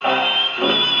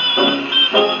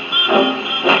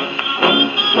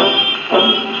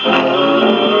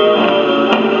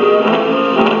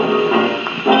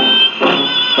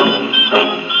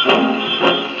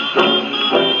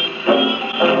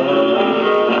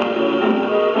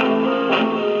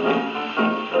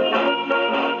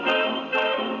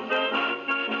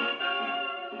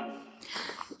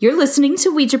You're listening to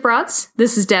Ouija Broads.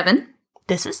 This is Devin.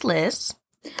 This is Liz.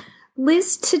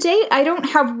 Liz, today I don't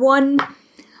have one,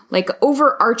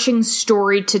 overarching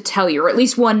story to tell you, or at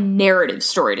least one narrative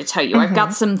story to tell you. I've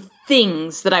got some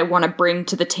things that I want to bring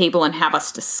to the table and have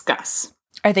us discuss.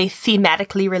 Are they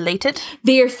thematically related?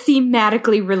 They are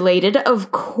thematically related, of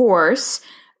course,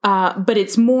 but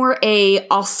it's more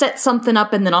I'll set something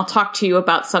up and then I'll talk to you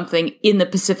about something in the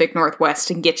Pacific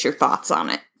Northwest and get your thoughts on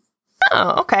it.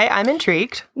 Oh, okay. I'm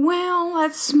intrigued. Well,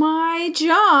 that's my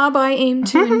job. I aim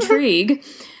to intrigue.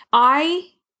 I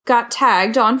got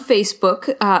tagged on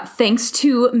Facebook thanks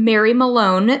to Mary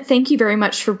Malone. Thank you very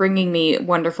much for bringing me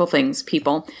wonderful things,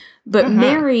 people. But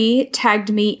Mary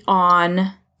tagged me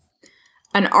on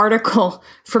an article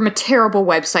from a terrible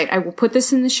website. I will put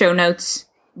this in the show notes,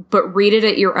 but read it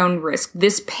at your own risk.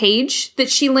 This page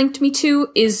that she linked me to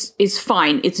is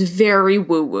fine. It's very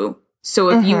woo-woo.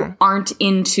 So if you aren't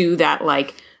into that,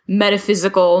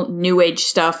 metaphysical, new age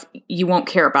stuff, you won't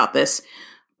care about this.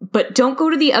 But don't go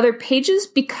to the other pages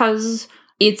because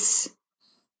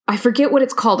I forget what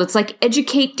it's called. It's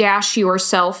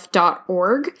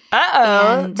educate-yourself.org.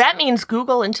 Uh-oh. That means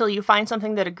Google until you find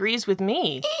something that agrees with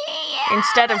me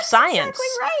instead of science.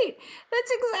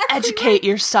 That's exactly Educate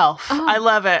yourself. I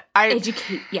love it.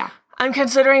 Educate, yeah. I'm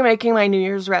considering making my New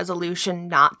Year's resolution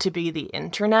not to be the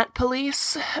internet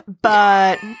police,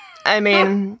 but I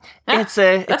mean, it's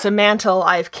a mantle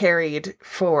I've carried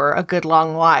for a good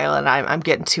long while, and I'm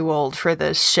getting too old for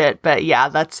this shit. But yeah,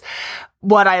 that's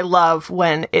what I love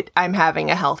when I'm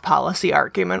having a health policy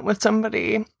argument with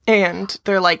somebody, and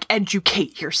they're like,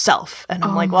 "Educate yourself," and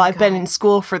I'm like, "Well, I've been in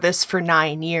school for this for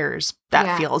 9 years.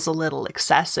 That feels a little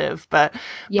excessive, but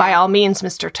by all means,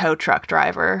 Mr. Tow Truck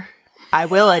Driver, I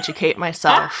will educate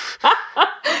myself."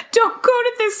 Don't go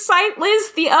to this site,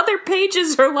 Liz. The other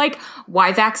pages are like,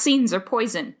 why vaccines are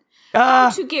poison. How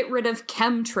to get rid of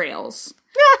chemtrails.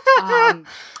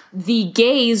 The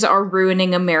gays are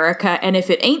ruining America, and if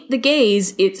it ain't the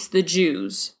gays, it's the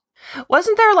Jews.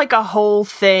 Wasn't there a whole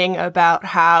thing about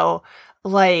how,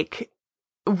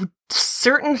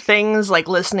 certain things like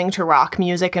listening to rock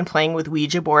music and playing with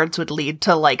Ouija boards would lead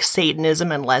to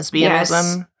Satanism and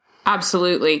lesbianism? Yes,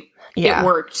 absolutely. Yeah. It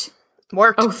worked.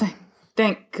 Oh,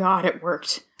 thank God it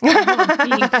worked.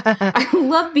 I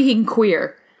love being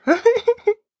queer.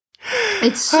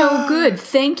 It's so good.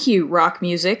 Thank you, rock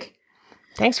music.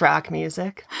 Thanks, rock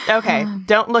music. Okay,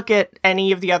 don't look at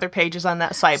any of the other pages on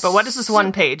that site, but what does this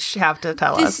one page have to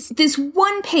tell us? This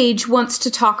one page wants to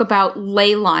talk about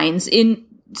ley lines,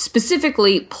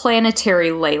 specifically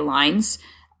planetary ley lines.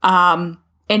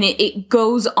 And it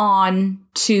goes on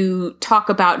to talk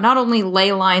about not only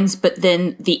ley lines, but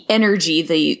then the energy,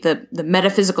 the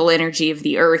metaphysical energy of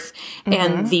the Earth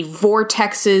and the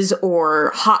vortexes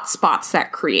or hot spots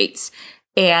that creates.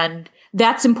 And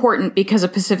that's important because a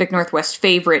Pacific Northwest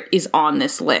favorite is on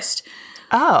this list.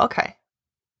 Oh, okay.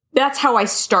 That's how I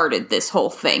started this whole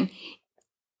thing.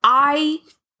 I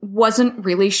wasn't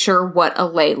really sure what a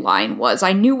ley line was.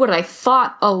 I knew what I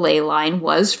thought a ley line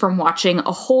was from watching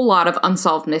a whole lot of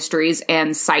Unsolved Mysteries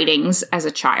and sightings as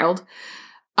a child.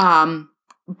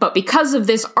 But because of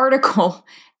this article,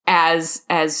 as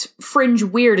fringe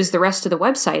weird as the rest of the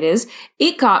website is,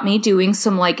 it got me doing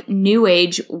some New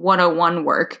Age 101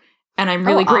 work, and I'm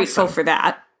really grateful for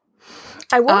that.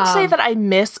 I won't say that I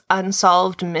miss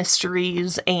Unsolved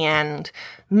Mysteries and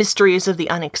Mysteries of the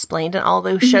Unexplained and all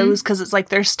those shows, because it's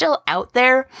they're still out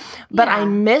there, but I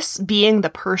miss being the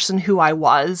person who I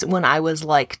was when I was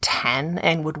 10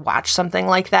 and would watch something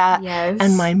like that,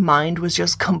 and my mind was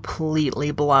just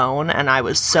completely blown, and I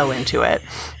was so into it,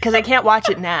 because I can't watch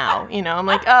it now, I'm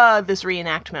like, oh, this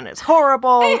reenactment is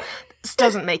horrible, this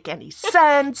doesn't make any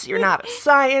sense, you're not a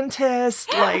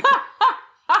scientist,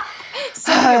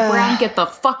 Sylvia Brown, get the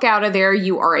fuck out of there.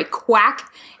 You are a quack,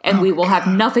 and we will have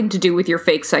nothing to do with your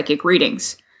fake psychic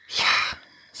readings. Yeah.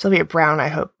 Sylvia Brown, I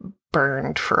hope,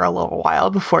 burned for a little while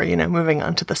before, moving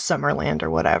on to the Summerland or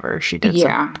whatever. She did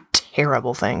some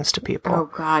terrible things to people. Oh,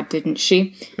 God, didn't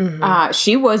she?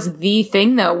 She was the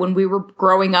thing, though, when we were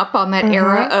growing up on that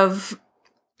era of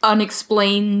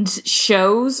unexplained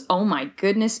shows. Oh, my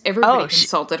goodness. Everybody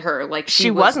consulted her.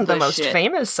 She wasn't the most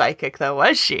famous psychic, though,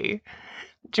 was she?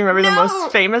 Do you remember the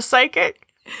most famous psychic?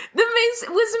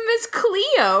 Was Miss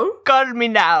Cleo. Call me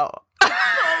now.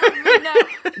 Call me now.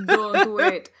 Don't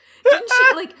wait. Didn't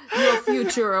she, your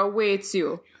future awaits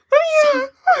you.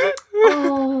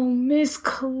 Oh, Miss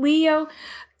Cleo.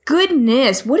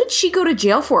 Goodness. What did she go to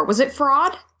jail for? Was it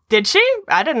fraud? Did she?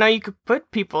 I didn't know you could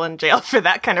put people in jail for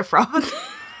that kind of fraud.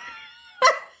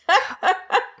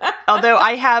 Although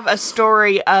I have a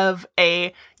story of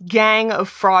a gang of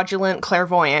fraudulent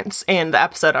clairvoyants in the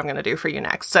episode I'm going to do for you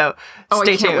next. So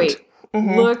stay tuned. Wait.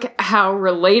 Mm-hmm. Look how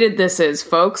related this is,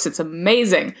 folks. It's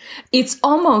amazing. It's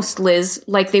almost, Liz,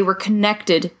 like they were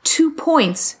connected, 2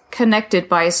 points connected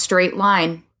by a straight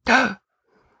line.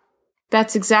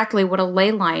 That's exactly what a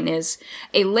ley line is.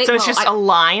 So it's just a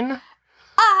line?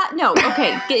 No.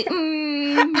 Okay.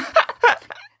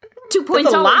 2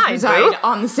 points always reside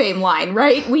on the same line,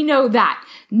 right? We know that.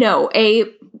 No,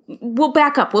 we'll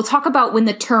back up. We'll talk about when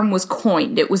the term was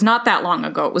coined. It was not that long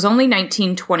ago. It was only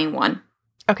 1921.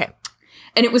 Okay.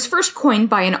 And it was first coined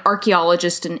by an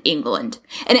archaeologist in England.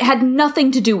 And it had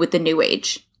nothing to do with the New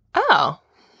Age. Oh.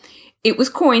 It was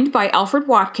coined by Alfred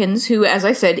Watkins, who, as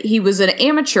I said, he was an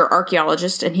amateur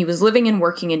archaeologist, and he was living and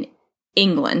working in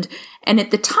England. And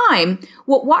at the time,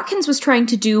 what Watkins was trying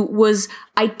to do was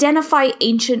identify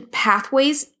ancient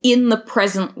pathways in the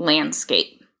present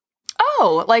landscape.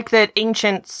 Oh, like that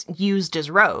ancients used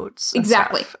as roads.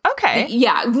 Exactly. Stuff. Okay.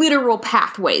 Yeah, literal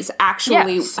pathways.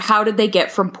 Actually, yes. How did they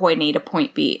get from point A to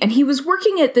point B? And he was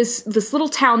working at this little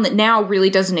town that now really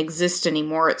doesn't exist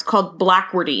anymore. It's called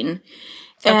Blackwardine.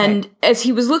 And as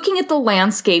he was looking at the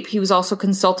landscape, he was also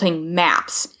consulting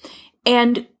maps.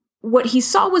 And what he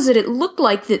saw was that it looked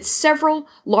like that several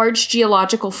large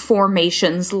geological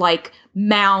formations, like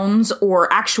mounds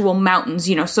or actual mountains,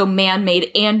 so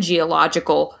man-made and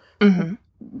geological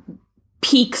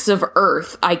peaks of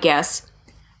Earth, I guess,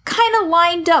 kind of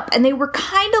lined up. And they were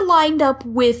kind of lined up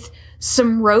with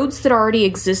some roads that already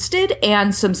existed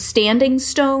and some standing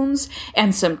stones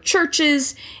and some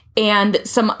churches and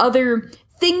some other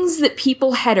things that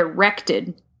people had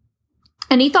erected.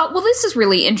 And he thought, well, this is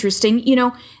really interesting.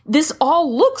 This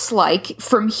all looks like,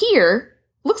 from here,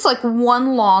 looks like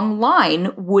one long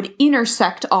line would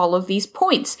intersect all of these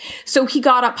points. So he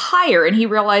got up higher and he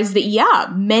realized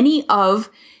that, many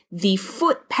of the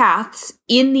footpaths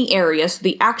in the area, so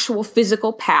the actual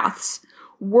physical paths,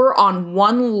 were on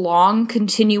one long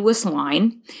continuous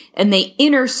line, and they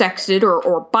intersected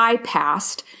or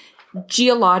bypassed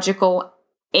geological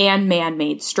and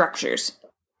man-made structures.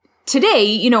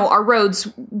 Today, our roads,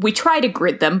 we try to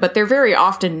grid them, but they're very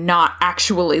often not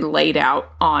actually laid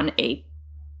out on a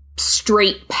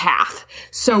straight path.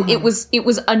 So it was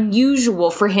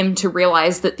unusual for him to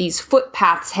realize that these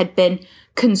footpaths had been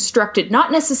constructed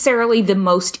not necessarily the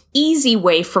most easy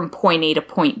way from point A to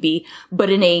point B, but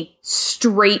in a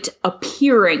straight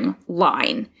appearing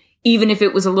line, even if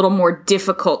it was a little more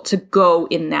difficult to go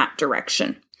in that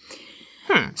direction.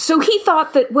 So he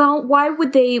thought that, well, why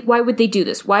would they do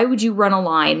this? Why would you run a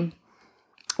line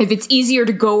if it's easier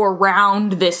to go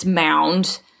around this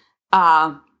mound,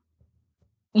 to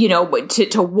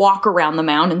walk around the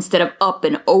mound instead of up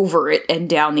and over it and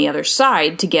down the other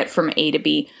side to get from A to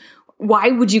B? Why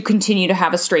would you continue to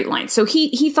have a straight line? So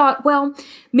he thought, well,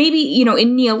 maybe,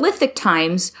 in Neolithic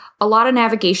times, a lot of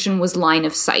navigation was line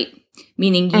of sight,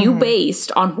 meaning you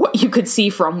based on what you could see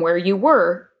from where you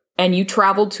were, and you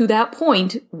traveled to that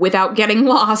point without getting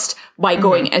lost by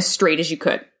going as straight as you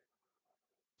could.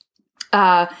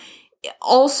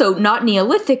 Also, not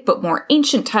Neolithic, but more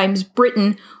ancient times,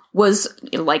 Britain was,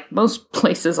 like most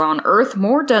places on Earth,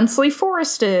 more densely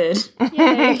forested.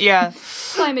 Yay. Yeah.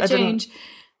 Climate change.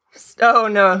 Oh,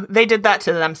 no. They did that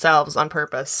to themselves on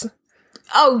purpose.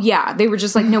 Oh, yeah. They were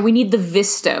just like, no, we need the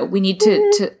vista. We need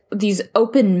to these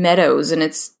open meadows, and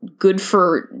it's good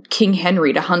for King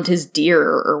Henry to hunt his deer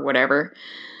or whatever.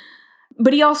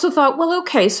 But he also thought, well,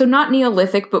 okay, so not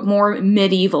Neolithic, but more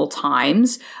medieval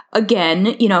times.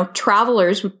 Again,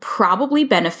 travelers would probably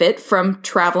benefit from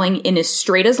traveling in as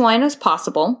straight as line as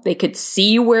possible. They could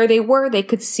see where they were. They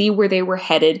could see where they were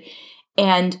headed.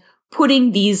 And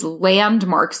putting these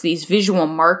landmarks, these visual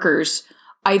markers,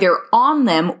 either on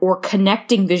them or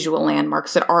connecting visual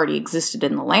landmarks that already existed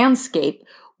in the landscape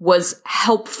was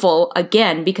helpful,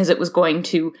 again, because it was going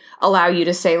to allow you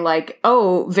to say, like,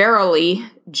 oh, verily,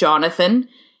 Jonathan,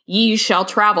 ye shall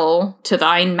travel to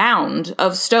thine mound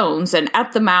of stones, and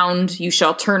at the mound you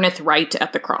shall turneth right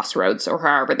at the crossroads, or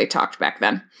however they talked back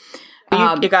then.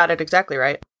 You got it exactly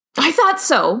right. I thought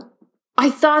so.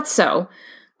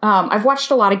 I've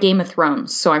watched a lot of Game of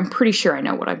Thrones, so I'm pretty sure I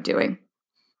know what I'm doing.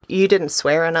 You didn't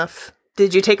swear enough.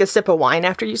 Did you take a sip of wine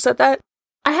after you said that?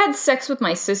 I had sex with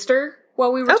my sister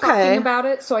while we were talking about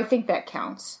it, so I think that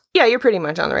counts. Yeah, you're pretty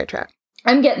much on the right track.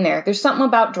 I'm getting there. There's something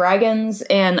about dragons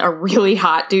and a really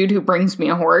hot dude who brings me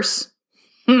a horse.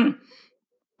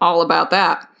 All about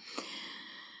that.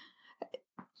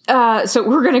 So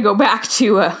we're going to go back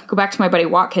to my buddy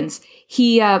Watkins.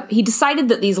 he decided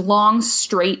that these long,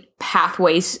 straight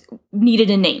pathways needed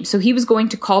a name. So he was going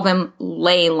to call them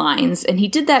Leylines. And he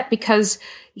did that because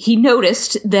he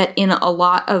noticed that in a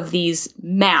lot of these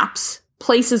maps,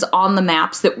 places on the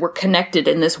maps that were connected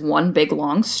in this one big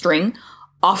long string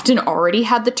often already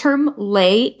had the term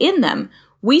lay in them.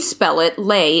 We spell it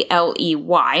lay,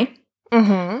 L-E-Y.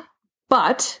 Mm-hmm.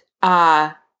 But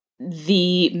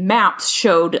the maps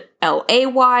showed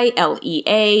L-A-Y,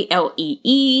 L-E-A,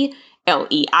 L-E-E,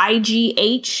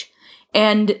 L-E-I-G-H.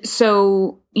 And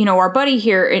so, our buddy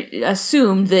here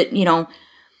assumed that,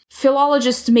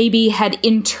 philologists maybe had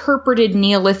interpreted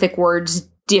Neolithic words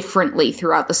differently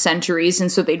throughout the centuries,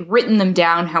 and so they'd written them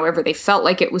down however they felt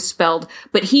like it was spelled,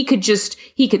 but he could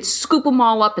scoop them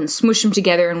all up and smush them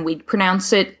together, and we'd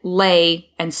pronounce it lay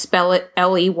and spell it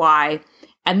L-E-Y,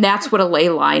 and that's what a ley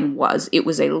line was. It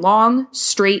was a long,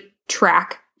 straight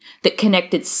track that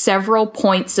connected several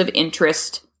points of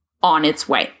interest on its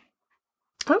way.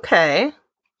 Okay.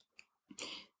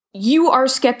 You are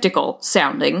skeptical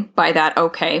sounding by that,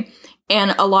 okay.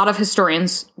 And a lot of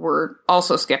historians were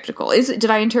also skeptical. Did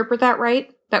I interpret that right?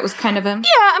 That was kind of a...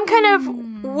 Yeah, I'm kind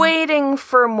of waiting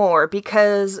for more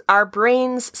because our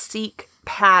brains seek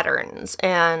patterns.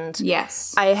 And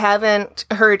yes, I haven't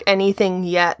heard anything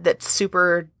yet that's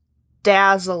super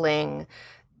dazzling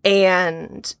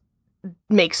and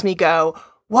makes me go,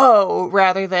 whoa,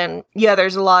 rather than, yeah,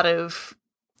 there's a lot of,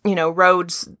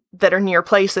 roads that are near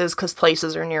places because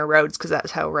places are near roads because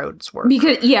that's how roads work.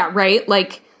 Because, yeah, right?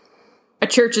 Like, a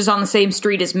church is on the same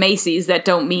street as Macy's. That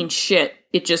don't mean shit.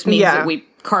 It just means that we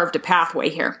carved a pathway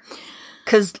here.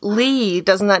 Because Lee,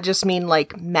 doesn't that just mean,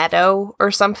 like, meadow or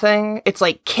something? It's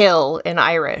like kill in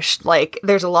Irish. Like,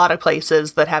 there's a lot of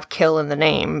places that have kill in the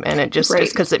name, and it just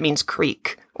is because it means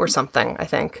creek or something, I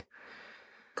think.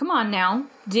 Come on now.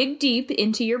 Dig deep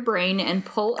into your brain and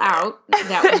pull out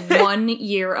that 1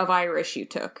 year of Irish you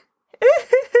took.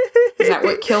 Is that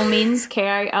what kill means?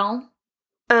 K-I-L?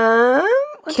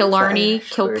 Killarney,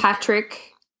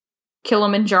 Kilpatrick,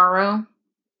 Kilimanjaro.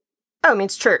 Oh, it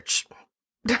means church.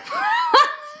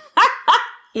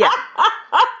 Yeah.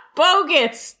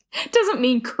 Bogus! Doesn't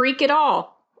mean creek at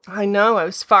all. I know, I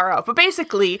was far off. But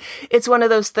basically, it's one of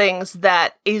those things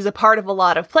that is a part of a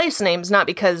lot of place names, not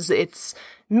because it's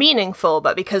meaningful,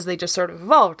 but because they just sort of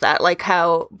evolved that. Like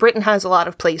how Britain has a lot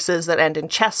of places that end in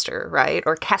Chester, right?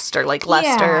 Or Kester, like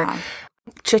Leicester. Yeah.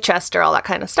 Chichester, all that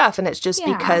kind of stuff. And it's just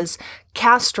because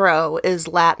Castro is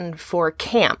Latin for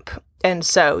camp. And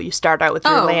so you start out with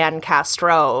your land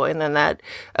Castro, and then that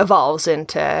evolves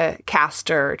into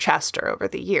Castor, Chester over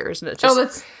the years. And it's just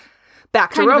that's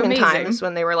back to Roman times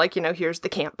when they were like, here's the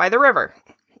camp by the river.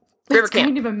 That's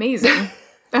kind of amazing.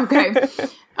 Okay.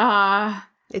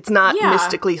 It's not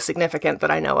mystically significant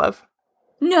that I know of.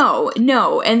 No.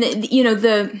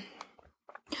 And,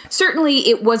 certainly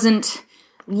it wasn't...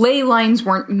 Ley lines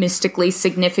weren't mystically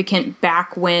significant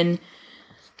back when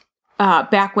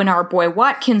our boy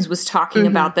Watkins was talking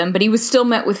about them, but he was still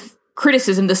met with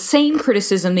criticism, the same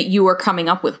criticism that you are coming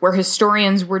up with, where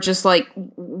historians were just like,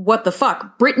 what the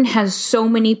fuck? Britain has so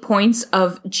many points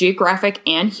of geographic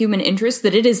and human interest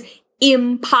that it is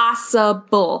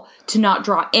impossible to not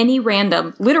draw any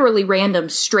literally random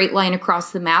straight line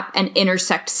across the map and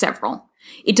intersect several.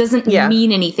 It doesn't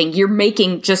mean anything. You're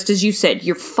making, just as you said,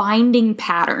 you're finding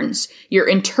patterns. You're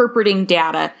interpreting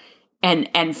data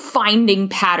and finding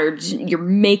patterns. You're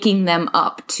making them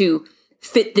up to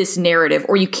fit this narrative,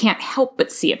 or you can't help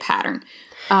but see a pattern.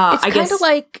 It's kind of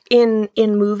like in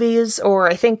movies, or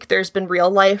I think there's been real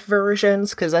life versions,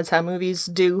 because that's how movies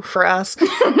do for us,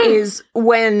 is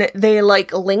when they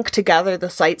like link together the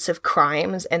sites of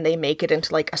crimes and they make it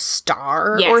into like a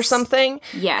star or something.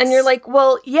 Yes. And you're like,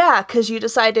 well, yeah, because you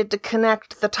decided to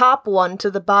connect the top one to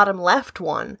the bottom left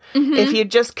one. Mm-hmm. If you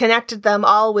just connected them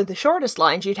all with the shortest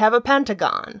lines, you'd have a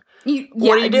pentagon.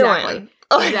 What are you doing?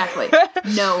 Exactly.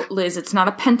 No, Liz, it's not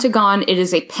a pentagon. It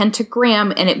is a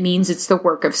pentagram, and it means it's the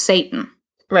work of Satan.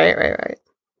 Right.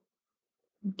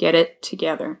 Get it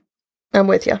together. I'm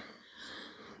with you.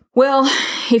 Well,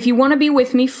 if you want to be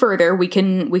with me further, we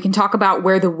can talk about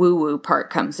where the woo-woo part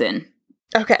comes in.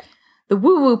 Okay. The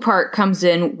woo-woo part comes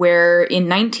in where in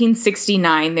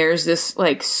 1969, there's this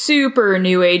like super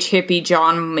new age hippie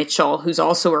John Mitchell, who's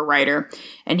also a writer,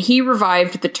 and he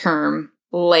revived the term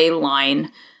ley line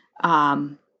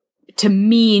to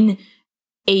mean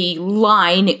a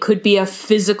line. It could be a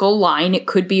physical line, it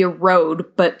could be a road,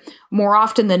 but more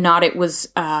often than not, it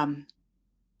was a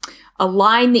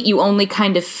line that you only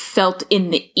kind of felt in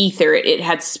the ether. It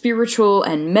had spiritual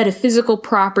and metaphysical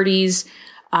properties,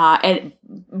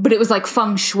 but it was like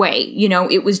feng shui,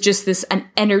 it was just an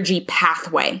energy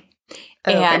pathway.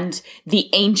 Okay. And the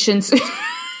ancients...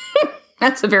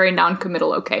 That's a very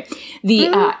non-committal okay.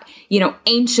 The,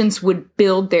 ancients would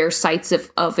build their sites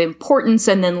of importance,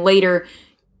 and then later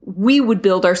we would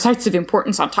build our sites of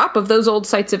importance on top of those old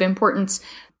sites of importance,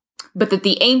 but that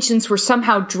the ancients were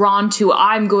somehow drawn to,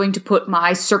 I'm going to put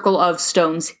my circle of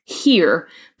stones here,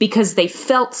 because they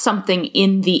felt something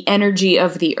in the energy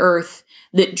of the earth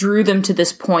that drew them to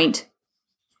this point.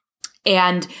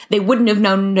 And they wouldn't have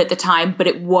known it at the time, but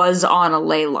it was on a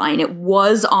ley line. It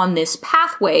was on this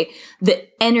pathway that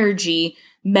energy,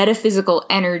 metaphysical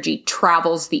energy,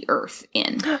 travels the earth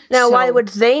in. Now, why would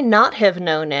they not have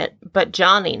known it, but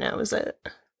Johnny knows it?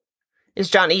 Is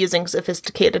Johnny using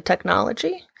sophisticated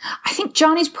technology? I think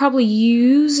Johnny's probably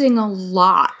using a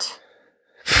lot.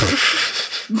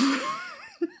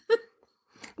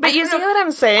 But you see what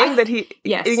I'm saying? That he,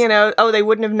 yes. They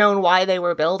wouldn't have known why they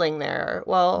were building there.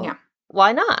 Well, yeah.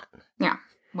 Why not? Yeah.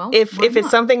 Well, if it's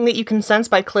something that you can sense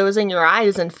by closing your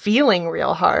eyes and feeling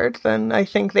real hard, then I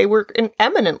think they were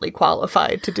eminently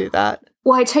qualified to do that.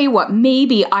 Well, I tell you what,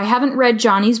 maybe I haven't read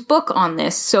Johnny's book on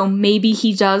this, so maybe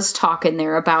he does talk in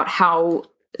there about how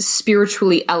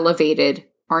spiritually elevated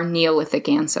our Neolithic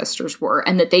ancestors were,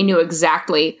 and that they knew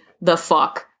exactly the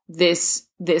fuck this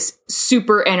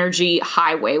super energy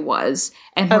highway was,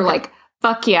 and we're like,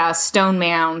 fuck yeah, Stone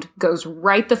Mound goes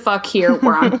right the fuck here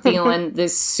where I'm feeling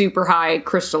this super high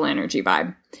crystal energy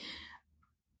vibe.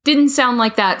 Didn't sound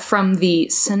like that from the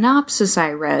synopsis I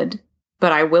read,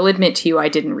 but I will admit to you I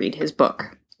didn't read his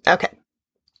book. Okay.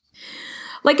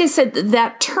 Like I said,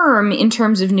 that term in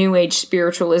terms of New Age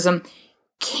spiritualism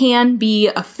can be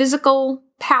a physical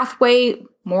pathway.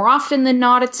 More often than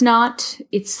not, it's not.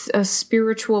 It's a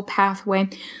spiritual pathway.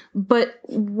 But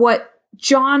what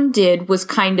John did was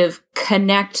kind of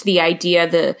connect the idea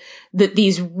that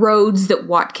these roads that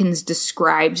Watkins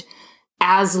described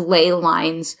as ley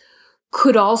lines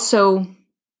could also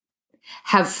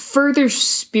have further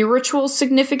spiritual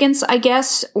significance, I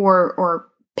guess, or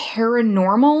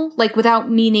paranormal, like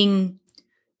without meaning,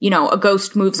 a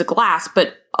ghost moves a glass,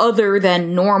 but other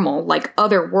than normal, like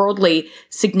otherworldly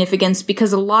significance,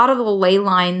 because a lot of the ley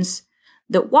lines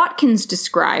that Watkins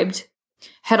described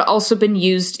had also been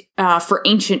used for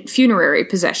ancient funerary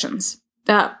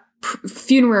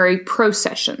funerary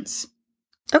processions.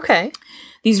 Okay.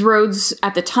 These roads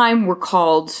at the time were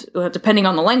called, depending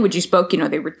on the language you spoke,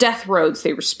 they were death roads,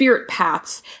 they were spirit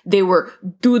paths, they were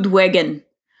Dudwegen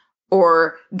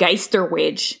or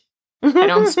Geisterweg. I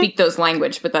don't speak those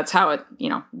language, but that's how it,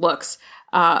 looks.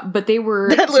 But they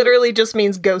were... That literally just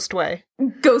means ghost way.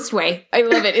 Ghost way. I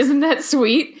love it. Isn't that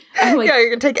sweet? Yeah, you're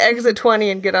going to take exit 20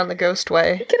 and get on the ghost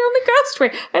way. Get on the ghost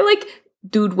way. I like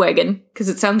Dudwegen, because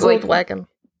it sounds like wagon.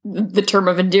 The term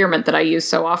of endearment that I use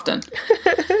so often.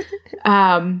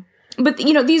 But,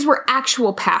 these were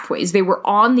actual pathways. They were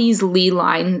on these ley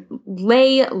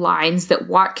lines that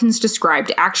Watkins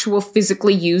described, actual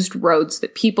physically used roads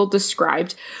that people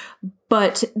described.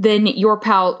 But then your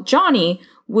pal Johnny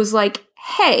was like,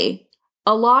 hey,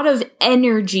 a lot of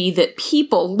energy that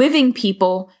living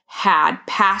people had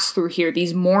passed through here.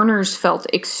 These mourners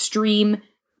felt extreme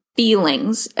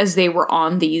feelings as they were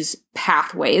on these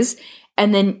pathways.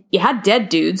 And then you had dead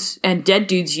dudes, and dead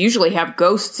dudes usually have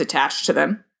ghosts attached to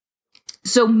them.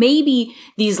 So maybe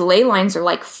these ley lines are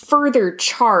like further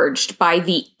charged by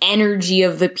the energy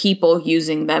of the people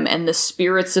using them and the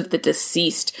spirits of the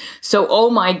deceased. So,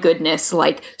 oh my goodness,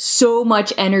 like so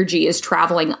much energy is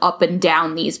traveling up and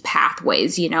down these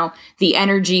pathways, the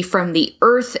energy from the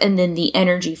earth, and then the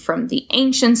energy from the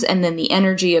ancients, and then the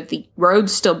energy of the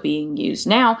roads still being used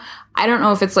now. I don't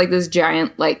know if it's like this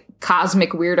giant, like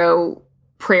cosmic weirdo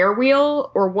prayer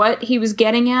wheel or what he was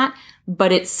getting at,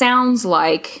 but it sounds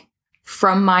like,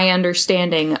 from my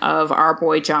understanding of our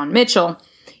boy John Mitchell,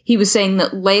 he was saying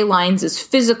that ley lines as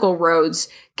physical roads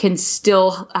can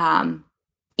still,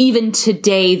 even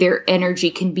today, their energy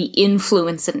can be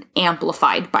influenced and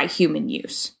amplified by human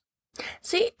use.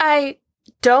 See, I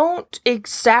don't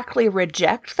exactly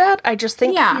reject that. I just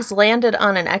think he's landed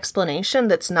on an explanation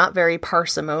that's not very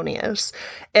parsimonious,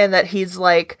 and that he's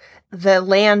like, the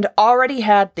land already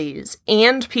had these,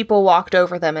 and people walked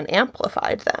over them and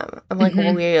amplified them. I'm like,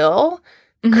 well,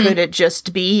 could it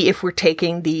just be, if we're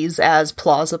taking these as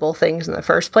plausible things in the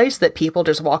first place, that people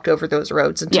just walked over those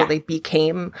roads until they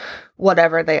became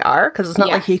whatever they are? Because it's not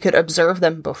like he could observe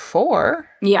them before.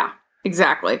 Yeah,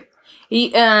 exactly.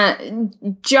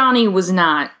 Johnny was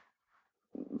not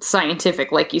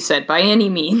scientific, like you said, by any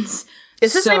means.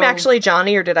 Is his name actually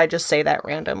Johnny, or did I just say that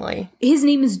randomly? His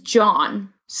name is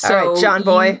John. So all right, John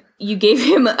boy. You gave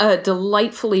him a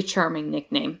delightfully charming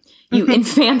nickname. You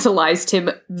infantilized him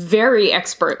very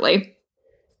expertly.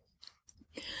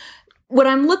 when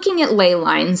I'm looking at ley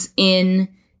lines in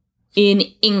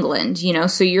England,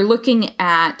 so you're looking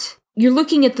at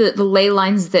the ley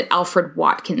lines that Alfred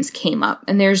Watkins came up,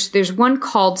 and there's one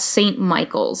called St.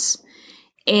 Michael's,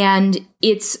 and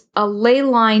it's a ley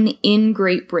line in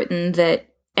Great Britain that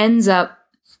ends up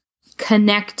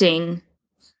connecting.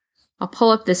 I'll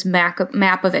pull up this map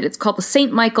of it. It's called the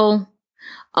St. Michael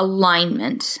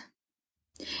Alignment,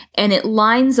 and it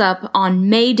lines up on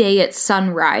May Day at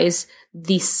sunrise.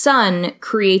 The sun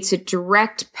creates a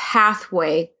direct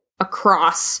pathway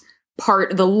across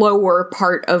the lower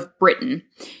part of Britain.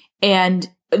 And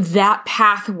that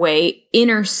pathway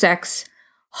intersects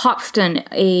Hopton,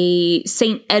 a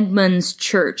St. Edmund's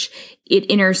church. It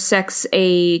intersects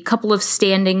a couple of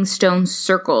standing stone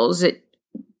circles. It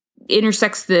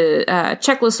intersects the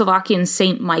Czechoslovakian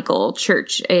St. Michael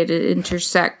church. It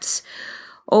intersects,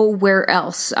 where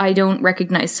else? I don't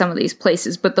recognize some of these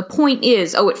places. But the point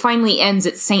is, it finally ends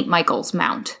at St. Michael's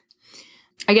Mount.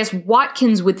 I guess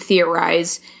Watkins would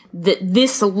theorize that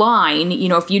this line,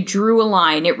 if you drew a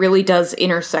line, it really does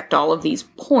intersect all of these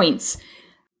points.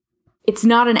 It's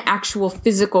not an actual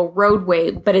physical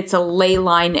roadway, but it's a ley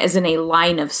line as in a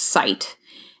line of sight.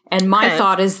 And my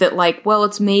thought is that,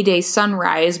 it's May Day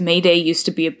sunrise. May Day used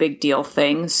to be a big deal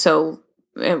thing. So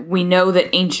we know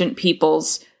that ancient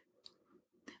peoples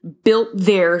built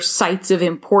their sites of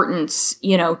importance,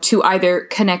 to either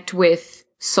connect with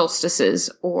solstices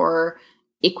or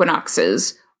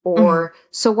equinoxes, or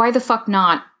so why the fuck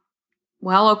not?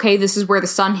 Well, okay, this is where the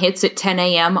sun hits at 10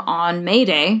 a.m. on May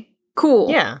Day.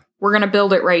 Cool. Yeah. We're going to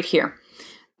build it right here.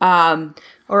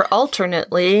 Or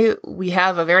alternately, we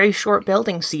have a very short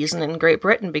building season in Great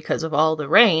Britain because of all the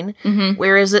rain,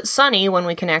 whereas it's sunny when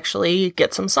we can actually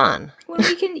get some sun.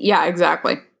 Yeah,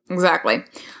 exactly.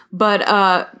 But,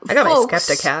 I got my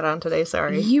skeptic hat on today,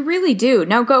 sorry. You really do.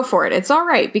 Now go for it. It's all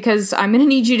right, because I'm going to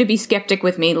need you to be skeptic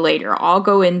with me later. I'll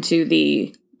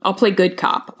play good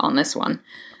cop on this one.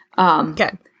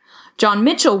 Okay. John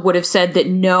Mitchell would have said that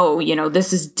no,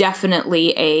 this is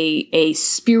definitely a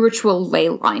spiritual ley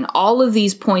line. All of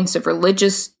these points of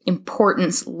religious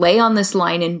importance lay on this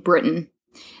line in Britain.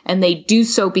 And they do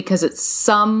so because at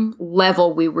some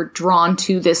level we were drawn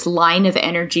to this line of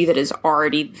energy that is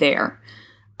already there.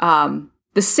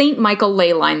 The St. Michael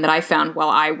ley line that I found while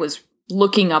I was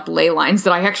looking up ley lines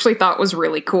that I actually thought was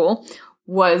really cool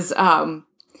was,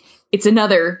 it's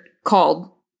another called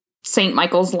St.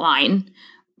 Michael's line,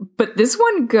 but this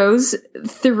one goes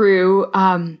through,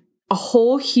 a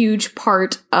whole huge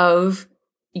part of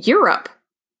Europe.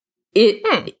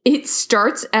 It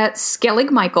starts at Skellig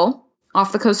Michael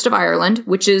off the coast of Ireland,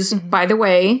 which is, by the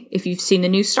way, if you've seen the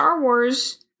new Star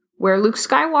Wars, where Luke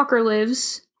Skywalker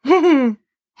lives.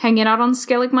 Hanging out on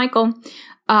Skellig Michael.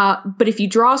 But if you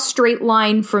draw a straight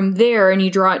line from there and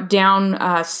you draw it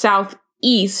down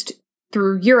southeast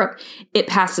through Europe, it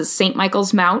passes St.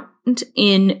 Michael's Mount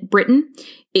in Britain.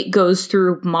 It goes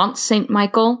through Mont St.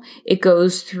 Michael. It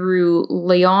goes through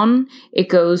Lyon. It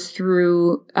goes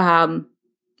through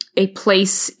a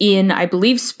place in, I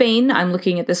believe, Spain. I'm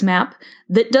looking at this map.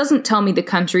 That doesn't tell me the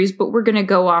countries, but we're going to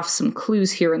go off some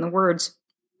clues here in the words.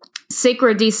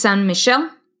 Sacre di San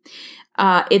Michel.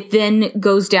 It then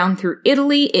goes down through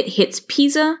Italy. It hits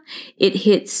Pisa. It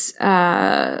hits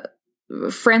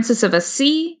Francis of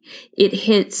Assisi. It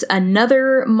hits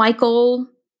another Michael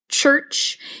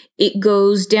church. It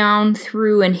goes down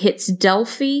through and hits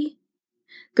Delphi.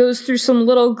 Goes through some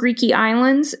little Greeky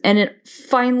islands, and it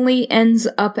finally ends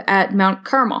up at Mount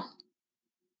Carmel.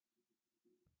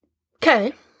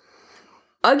 Okay.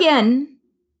 Again,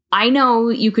 I know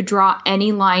you could draw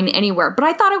any line anywhere, but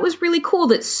I thought it was really cool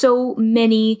that so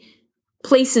many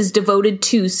places devoted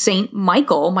to Saint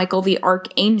Michael, Michael the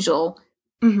Archangel,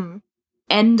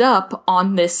 end up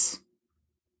on this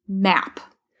map,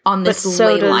 on this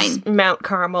ley line. Does Mount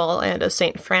Carmel and a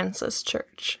St. Francis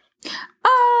church.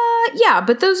 Yeah,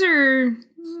 but those are...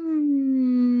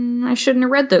 I shouldn't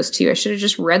have read those to you. I should have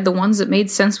just read the ones that made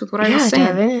sense with what I was saying.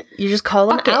 Devin, you just call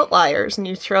them outliers and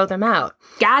you throw them out.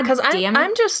 God damn it.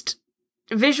 I'm just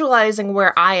visualizing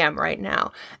where I am right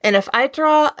now. And if I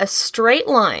draw a straight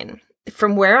line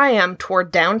from where I am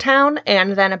toward downtown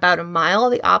and then about a mile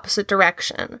the opposite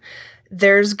direction,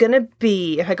 there's going to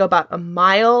be, if I go about a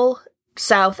mile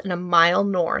south and a mile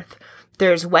north,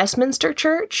 there's Westminster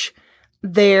Church,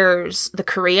 there's the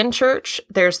Korean church,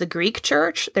 there's the Greek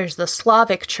church, there's the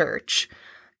Slavic church,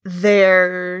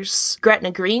 there's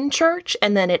Gretna Green Church,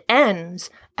 and then it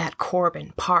ends at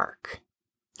Corbin Park.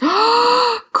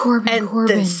 Corbin.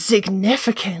 The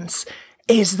significance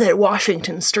is that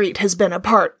Washington Street has been a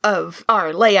part of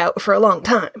our layout for a long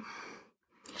time.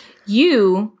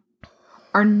 You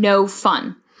are no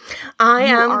fun. I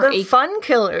am the fun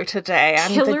killer today.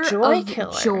 I'm the joy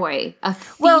killer. Joy. A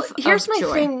thief well, here's my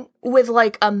joy. thing with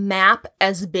like a map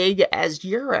as big as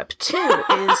Europe too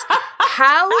is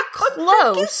how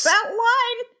close is that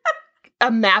line?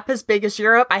 A map as big as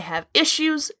Europe. I have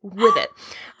issues with it.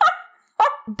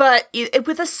 But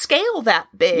with a scale that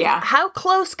big, how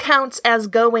close counts as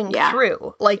going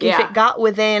through? Like, if it got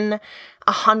within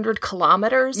 100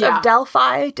 kilometers of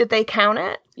Delphi, did they count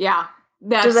it? Yeah.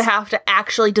 Does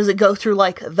it go through,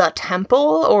 like, the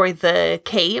temple or the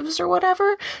caves or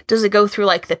whatever? Does it go through,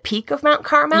 like, the peak of Mount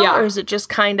Carmel? Or is it just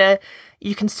kind of,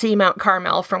 you can see Mount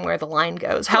Carmel from where the line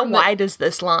goes? How wide is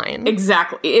this line?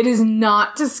 Exactly. It is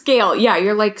not to scale. Yeah,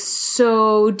 you're like,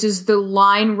 so does the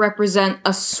line represent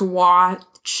a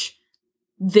swatch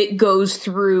that goes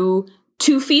through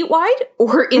 2 feet wide?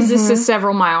 Or is this a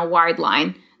several mile wide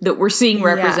line that we're seeing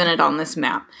represented on this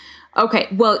map? Okay,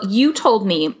 well, you told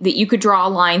me that you could draw a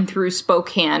line through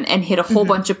Spokane and hit a whole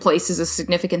bunch of places of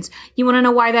significance. You want to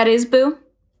know why that is, Boo?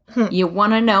 You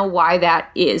want to know why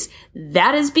that is.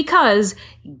 That is because,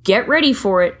 get ready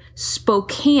for it,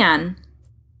 Spokane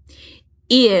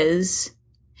is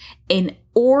an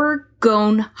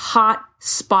orgone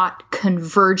hotspot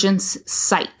convergence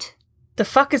site. The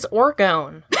fuck is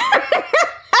Oregon?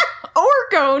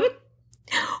 Oregon?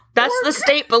 That's the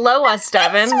state below us,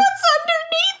 Devin. That's what's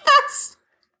underneath us.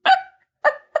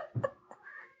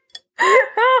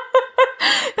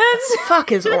 What the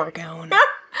fuck is Oregon?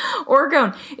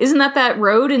 Oregon. Isn't that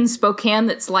road in Spokane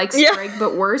that's like Sprague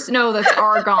but worse? No, that's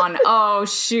Argonne. Oh,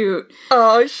 shoot.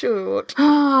 Oh, shoot.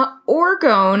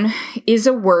 Oregon is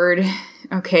a word.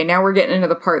 Okay, now we're getting into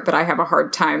the part that I have a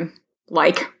hard time,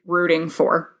 like, rooting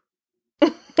for.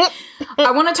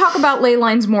 I want to talk about ley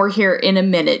lines more here in a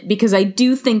minute, because I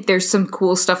do think there's some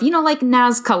cool stuff, you know, like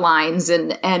Nazca lines,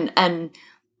 and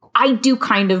I do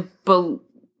kind of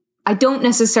I don't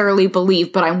necessarily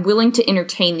believe, but I'm willing to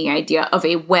entertain the idea of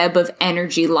a web of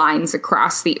energy lines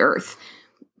across the earth.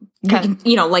 Okay.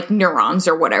 You know, like neurons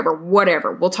or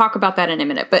whatever. We'll talk about that in a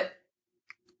minute. But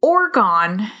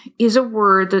orgone is a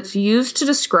word that's used to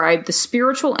describe the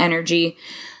spiritual energy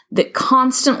that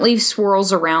constantly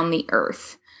swirls around the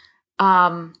earth.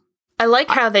 I like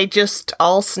how they just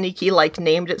all sneaky, like,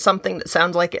 named it something that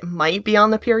sounds like it might be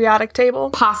on the periodic table.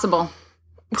 Possible.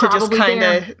 To just kind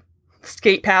of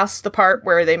skate past the part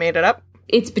where they made it up.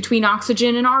 It's between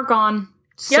oxygen and argon.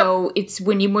 So it's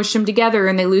when you mush them together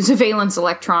and they lose a valence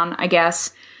electron, I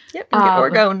guess. Yep, and get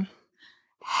orgone.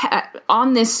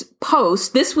 On this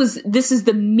post, this is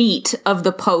the meat of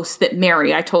the post that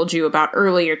Mary, I told you about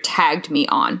earlier, tagged me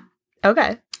on.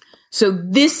 Okay. So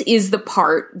this is the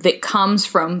part that comes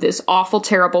from this awful,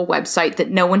 terrible website that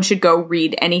no one should go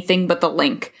read anything but the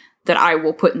link that I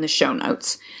will put in the show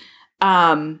notes.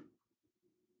 And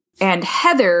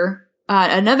Heather,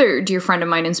 another dear friend of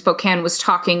mine in Spokane, was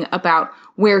talking about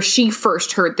where she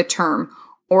first heard the term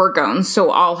orgone.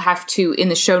 So I'll have to, in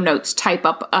the show notes, type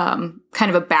up kind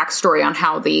of a backstory on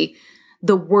how the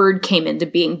word came into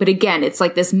being. But again, it's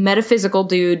like this metaphysical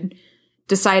dude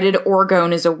decided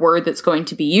orgone is a word that's going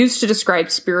to be used to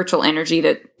describe spiritual energy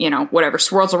that, you know, whatever,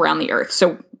 swirls around the earth.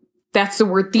 So that's the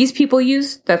word these people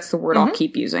use. That's the word I'll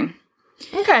keep using.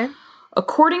 Okay.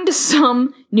 According to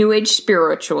some New Age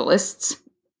spiritualists,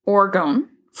 orgone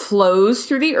flows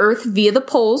through the earth via the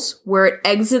poles, where it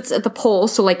exits at the pole,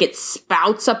 so like it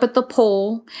spouts up at the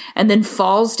pole, and then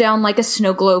falls down like a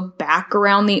snow globe back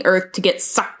around the earth to get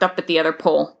sucked up at the other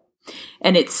pole.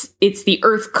 And it's the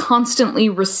earth constantly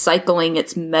recycling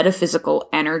its metaphysical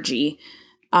energy.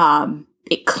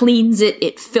 It cleans it,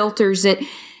 it filters it,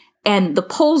 and the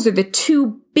poles are the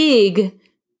two big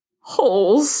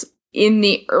holes in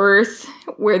the earth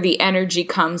where the energy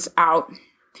comes out.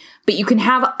 But you can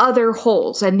have other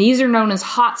holes, and these are known as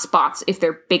hot spots if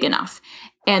they're big enough.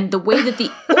 And the way that the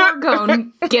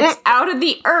orgone gets out of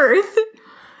the earth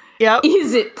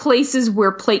is at places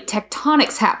where plate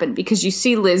tectonics happen. Because you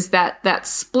see, Liz, that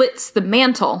splits the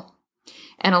mantle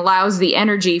and allows the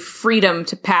energy freedom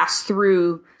to pass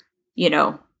through, you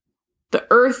know, the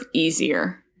earth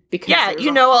easier. Because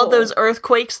you know all those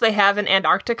earthquakes they have in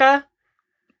Antarctica?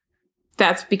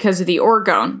 That's because of the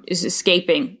orgone is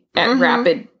escaping at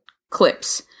rapid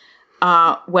clips.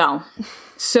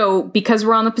 So because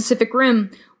we're on the Pacific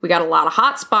Rim, we got a lot of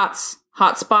hot spots.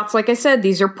 Hot spots, like I said,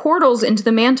 these are portals into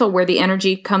the mantle where the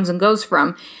energy comes and goes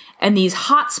from. And these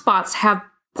hot spots have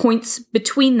points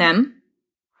between them.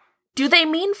 Do they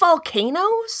mean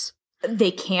volcanoes?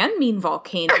 They can mean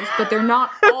volcanoes, but they're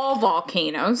not all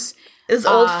volcanoes. Is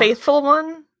Old Faithful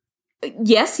one?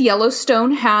 Yes,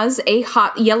 Yellowstone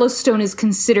is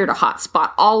considered a hot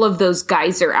spot. All of those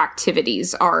geyser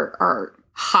activities are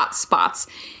hot spots.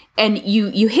 And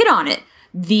you hit on it.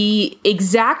 The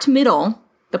exact middle,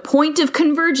 the point of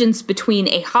convergence between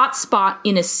a hot spot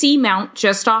in a seamount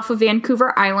just off of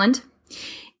Vancouver Island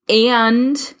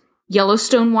and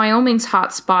Yellowstone, Wyoming's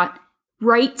hot spot,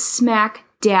 right smack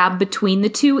dab between the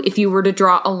two. If you were to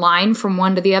draw a line from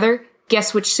one to the other,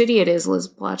 guess which city it is, Liz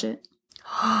Blodgett?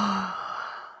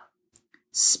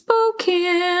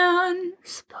 Spokane.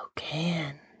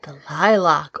 Spokane. The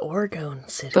Lilac Orgone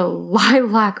City. The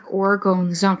Lilac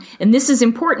Orgone Zone. And this is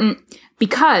important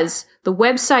because the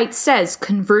website says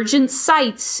convergent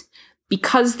sites,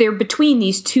 because they're between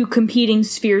these two competing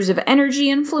spheres of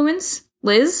energy influence,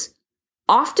 Liz,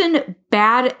 often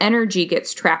bad energy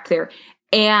gets trapped there.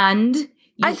 And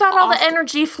I thought all the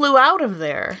energy flew out of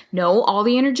there. No, all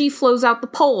the energy flows out the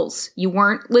poles. You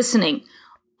weren't listening.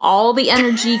 All the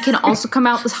energy can also come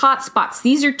out the hot spots.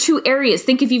 These are two areas.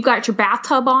 Think if you've got your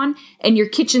bathtub on and your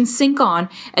kitchen sink on,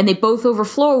 and they both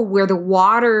overflow where the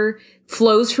water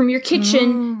flows from your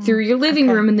kitchen through your living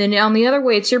room, and then on the other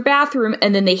way, it's your bathroom,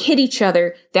 and then they hit each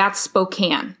other. That's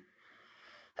Spokane.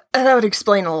 That would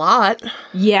explain a lot.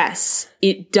 Yes,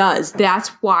 it does. That's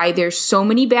why there's so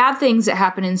many bad things that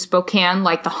happen in Spokane,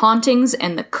 like the hauntings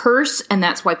and the curse, and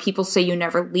that's why people say you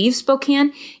never leave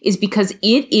Spokane, is because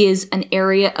it is an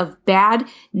area of bad,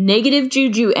 negative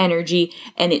juju energy,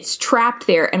 and it's trapped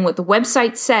there. And what the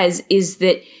website says is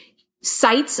that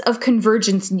sites of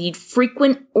convergence need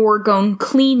frequent orgone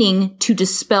cleaning to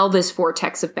dispel this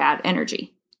vortex of bad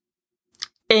energy.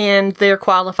 And they're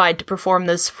qualified to perform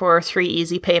this for 3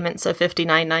 easy payments of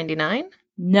 $59.99?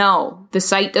 No, the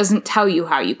site doesn't tell you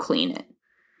how you clean it.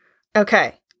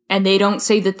 Okay. And they don't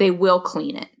say that they will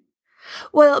clean it.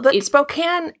 Well, but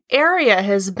Spokane area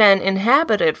has been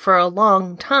inhabited for a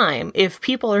long time. If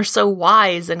people are so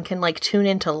wise and can, tune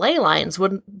into Leylines,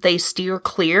 wouldn't they steer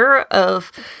clear of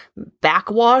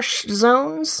backwash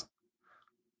zones?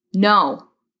 No.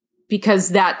 Because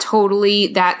that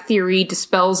theory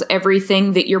dispels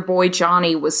everything that your boy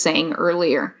Johnny was saying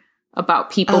earlier about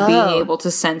people being able to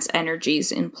sense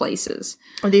energies in places.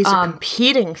 These are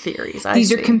competing theories.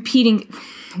 These are competing.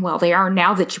 Well, they are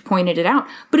now that you pointed it out.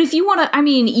 But if you want to,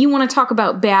 you want to talk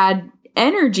about bad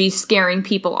energy scaring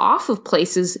people off of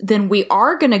places, then we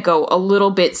are going to go a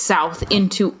little bit south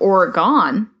into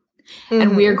Oregon. Mm-hmm.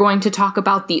 And we are going to talk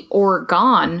about the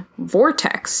Oregon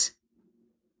Vortex.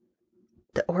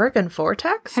 The Oregon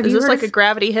Vortex? Is this like a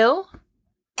gravity hill?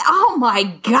 Oh my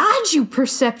God, you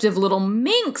perceptive little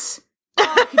minx!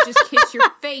 Oh, I could just kiss your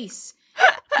face.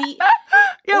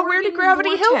 Where do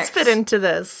gravity hills fit into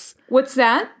this? What's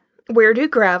that? Where do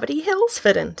gravity hills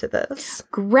fit into this?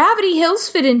 Gravity hills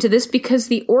fit into this because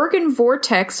the Oregon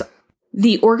Vortex,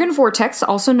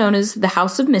 also known as the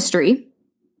House of Mystery,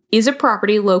 is a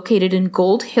property located in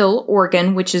Gold Hill,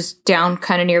 Oregon, which is down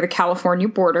kind of near the California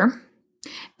border.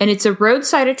 And it's a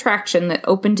roadside attraction that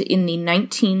opened in the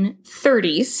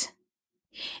 1930s.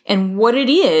 And what it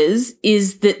is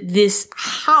that this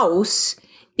house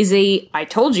is I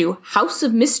told you, house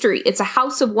of mystery. It's a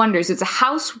house of wonders. It's a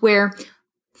house where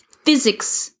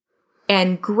physics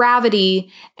and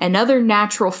gravity and other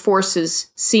natural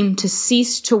forces seem to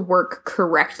cease to work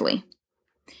correctly.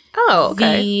 Oh,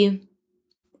 okay.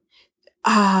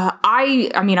 I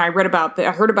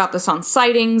heard about this on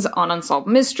Sightings, on Unsolved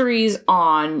Mysteries,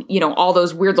 on, all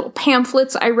those weird little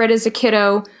pamphlets I read as a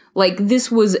kiddo.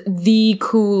 This was the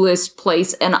coolest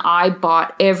place, and I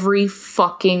bought every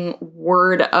fucking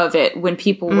word of it when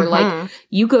people were like,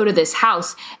 you go to this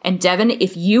house, and Devin,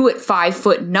 if you at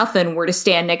 5'0" were to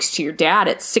stand next to your dad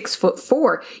at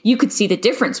 6'4", you could see the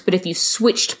difference. But if you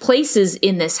switched places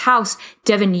in this house,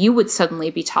 Devin, you would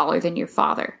suddenly be taller than your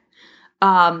father.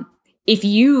 If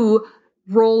you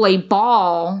roll a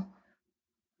ball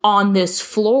on this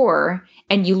floor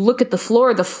and you look at the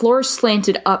floor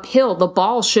slanted uphill, the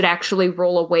ball should actually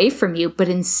roll away from you, but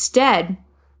instead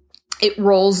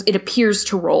it appears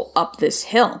to roll up this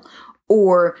hill.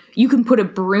 Or you can put a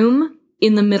broom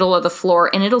in the middle of the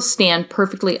floor and it'll stand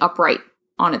perfectly upright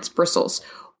on its bristles.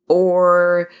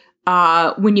 Or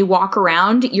when you walk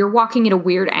around, you're walking at a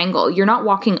weird angle. You're not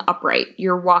walking upright.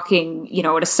 You're walking, at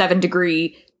a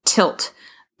 7-degree tilt.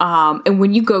 And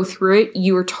when you go through it,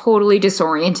 you are totally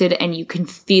disoriented and you can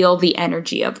feel the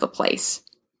energy of the place.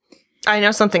 I know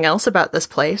something else about this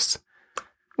place.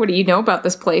 What do you know about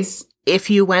this place? If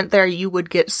you went there, you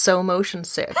would get so motion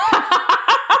sick.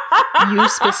 You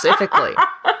specifically.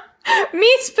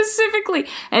 Me specifically.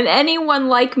 And anyone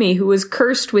like me who was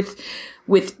cursed with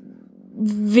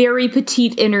very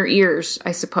petite inner ears,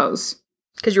 I suppose.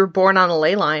 Because you were born on a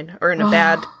ley line or in a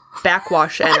bad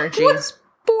backwash energy. I was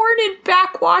born in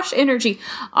backwash energy.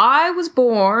 I was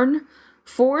born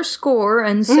fourscore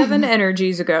and 7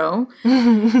 energies ago.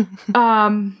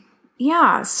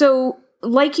 Yeah, so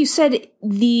like you said,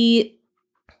 the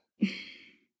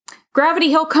Gravity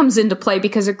Hill comes into play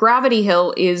because a gravity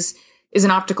hill is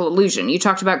an optical illusion. You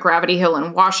talked about Gravity Hill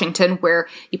in Washington, where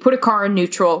you put a car in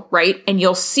neutral, right? And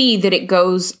you'll see that it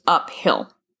goes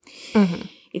uphill. Mm-hmm.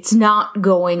 It's not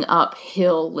going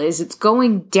uphill, Liz. It's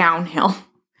going downhill.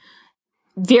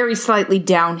 Very slightly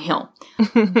downhill.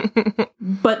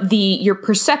 But your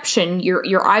perception,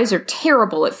 your eyes are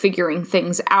terrible at figuring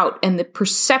things out. And the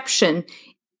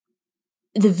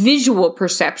visual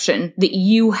perception that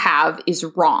you have is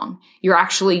wrong. You're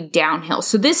actually downhill.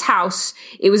 So this house,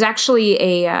 it was actually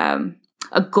a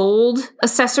gold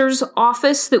assessor's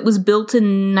office that was built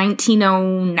in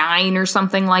 1909 or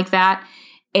something like that.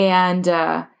 And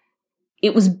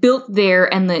it was built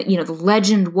there, and the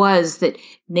legend was that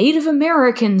Native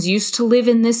Americans used to live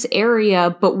in this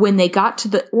area, but when they got to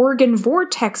the Oregon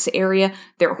Vortex area,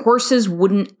 their horses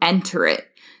wouldn't enter it.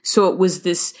 So it was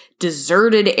this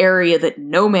deserted area that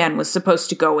no man was supposed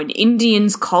to go, and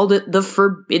Indians called it the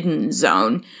Forbidden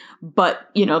Zone. But,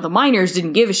 the miners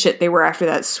didn't give a shit. They were after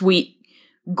that sweet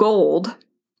gold.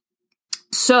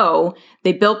 So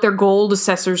they built their gold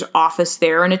assessor's office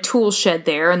there and a tool shed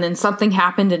there, and then something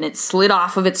happened and it slid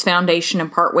off of its foundation and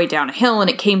partway down a hill, and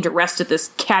it came to rest at this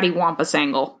cattywampus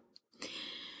angle.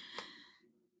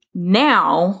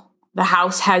 Now the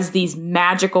house has these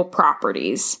magical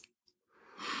properties.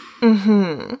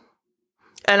 Mm-hmm.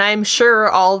 And I'm sure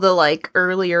all the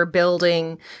earlier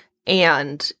building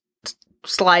and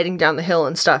sliding down the hill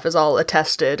and stuff is all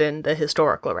attested in the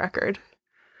historical record.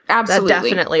 Absolutely. That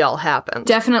definitely all happened.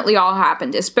 Definitely all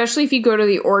happened, especially if you go to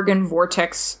the Oregon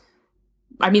Vortex.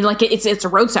 I mean, it's a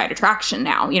roadside attraction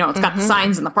now. It's got the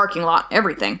signs in the parking lot,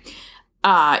 everything.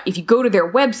 If you go to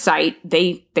their website,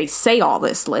 they say all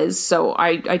this, Liz. So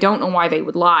I don't know why they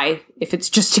would lie. If it's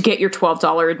just to get your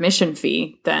 $12 admission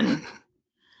fee, then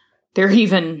they're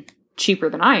even cheaper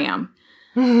than I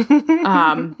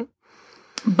am.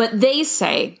 But they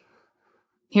say,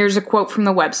 here's a quote from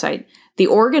the website. The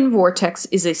Oregon Vortex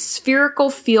is a spherical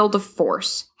field of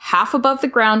force, half above the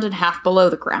ground and half below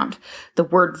the ground. The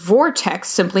word vortex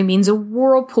simply means a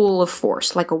whirlpool of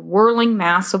force, like a whirling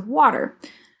mass of water.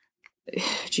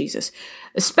 Jesus.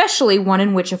 Especially one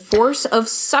in which a force of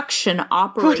suction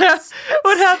operates.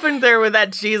 What happened there with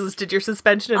that Jesus? Did your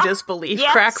suspension of disbelief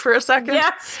crack for a second?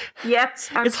 Yes.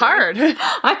 It's hard.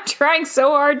 I'm trying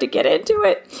so hard to get into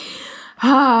it.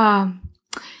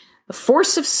 The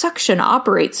force of suction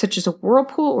operates such as a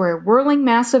whirlpool or a whirling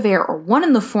mass of air, or one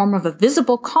in the form of a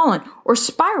visible column or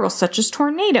spiral such as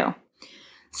tornado.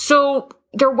 So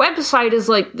their website is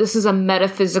this is a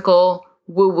metaphysical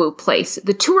woo-woo place.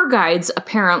 The tour guides,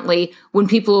 apparently, when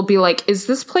people will be like, is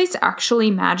this place actually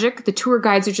magic? The tour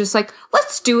guides are just like,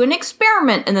 let's do an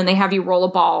experiment. And then they have you roll a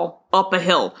ball up a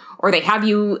hill, or they have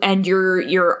you and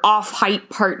your off-height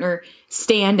partner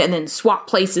stand and then swap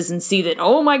places and see that,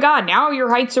 oh my God, now your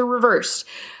heights are reversed.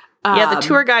 Yeah, the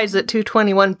tour guides at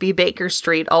 221 B Baker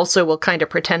Street also will kind of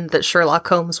pretend that Sherlock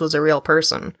Holmes was a real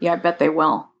person. Yeah, I bet they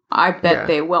will.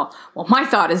 They will. Well, my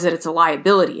thought is that it's a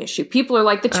liability issue. People are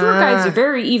like, the tour guides are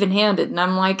very even-handed. And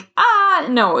I'm like,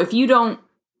 no, if you don't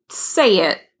say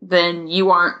it, then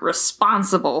you aren't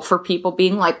responsible for people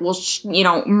being like, well,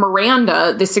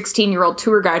 Miranda, the 16-year-old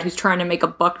tour guide who's trying to make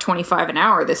 $1.25 an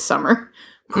hour this summer,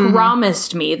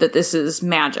 promised me that this is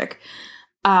magic.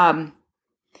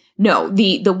 No,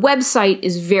 the website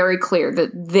is very clear that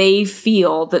they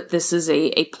feel that this is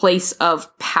a place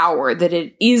of power, that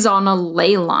it is on a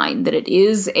ley line, that it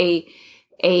is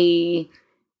a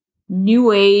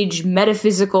new age,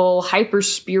 metaphysical,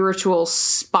 hyper-spiritual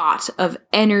spot of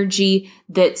energy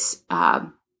that's,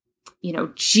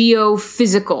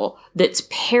 geophysical, that's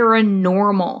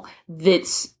paranormal,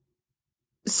 that's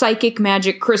psychic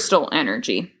magic crystal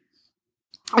energy.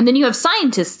 And then you have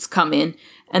scientists come in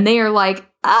and they are like,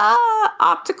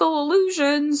 optical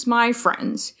illusions, my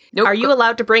friends. Nope. Are you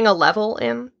allowed to bring a level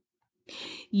in?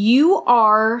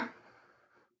 You're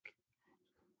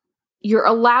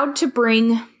allowed to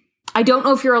bring, I don't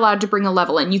know if you're allowed to bring a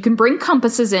level in. You can bring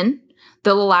compasses in.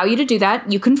 They'll allow you to do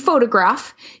that. You can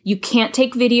photograph. You can't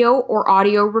take video or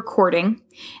audio recording.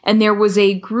 And there was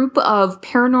a group of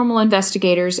paranormal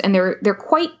investigators, and they're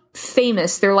quite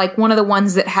famous. They're like one of the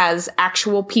ones that has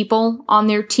actual people on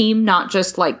their team, not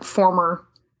just like former,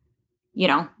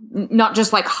 not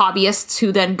just like hobbyists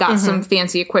who then got some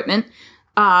fancy equipment.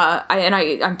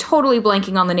 I'm totally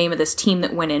blanking on the name of this team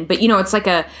that went in, but it's like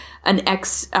an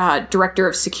ex director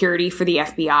of security for the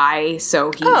FBI.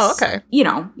 So he's,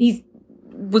 he's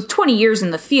was 20 years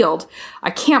in the field. I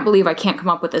can't believe I can't come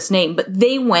up with this name, but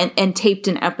they went and taped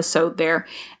an episode there,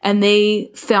 and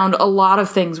they found a lot of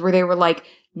things where they were like,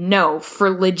 no, for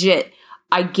legit,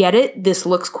 I get it, this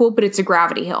looks cool, but it's a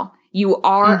gravity hill. You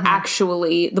are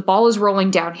actually, the ball is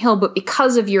rolling downhill, but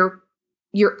because of your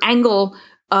angle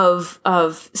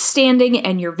of standing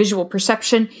and your visual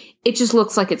perception, it just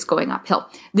looks like it's going uphill.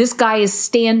 This guy is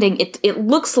standing, it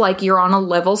looks like you're on a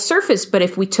level surface, but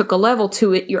if we took a level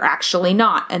to it, you're actually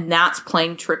not, and that's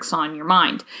playing tricks on your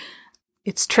mind.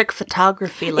 It's trick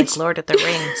photography like Lord of the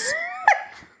Rings.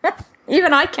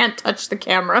 Even I can't touch the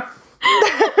camera.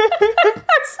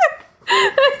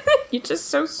 You're just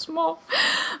so small.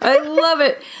 I love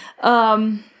it.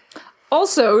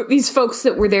 Also, these folks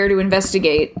that were there to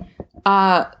investigate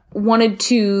wanted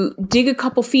to dig a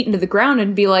couple feet into the ground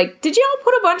and be like, did y'all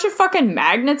put a bunch of fucking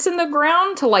magnets in the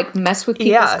ground to like mess with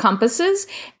people's compasses?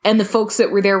 And the folks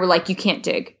that were there were like, you can't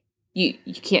dig. You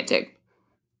can't dig.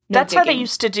 No That's how they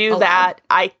used to do that.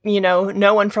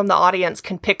 No one from the audience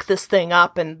can pick this thing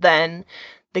up, and then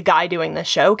the guy doing the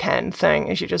show can thing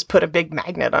is you just put a big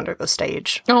magnet under the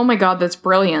stage. Oh my God, that's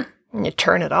brilliant. And you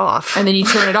turn it off. And then you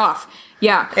turn it off.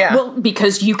 Yeah. Well,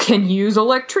 because you can use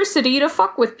electricity to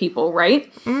fuck with people,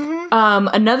 right? Mm-hmm.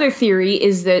 Another theory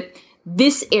is that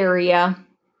this area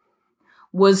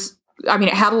was,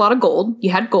 it had a lot of gold.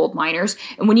 You had gold miners.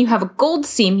 And when you have a gold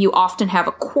seam, you often have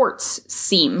a quartz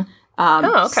seam.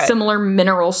 Similar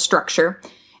mineral structure.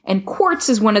 And quartz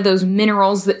is one of those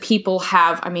minerals that people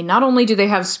have. Not only do they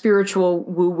have spiritual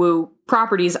woo-woo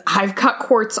properties, I've got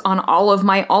quartz on all of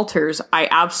my altars. I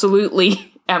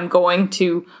absolutely am going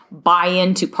to buy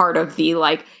into part of the,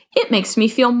 it makes me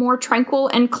feel more tranquil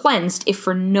and cleansed, if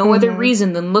for no other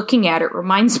reason than looking at it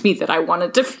reminds me that I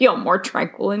wanted to feel more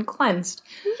tranquil and cleansed.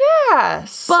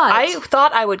 Yes. But I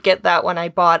thought I would get that when I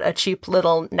bought a cheap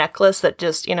little necklace that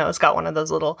just, it's got one of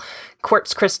those little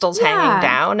quartz crystals hanging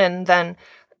down. And then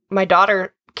my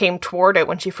daughter came toward it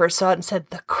when she first saw it and said,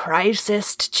 the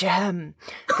Chrysist gem,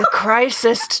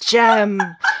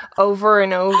 over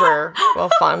and over while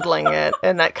fondling it.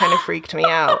 And that kind of freaked me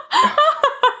out.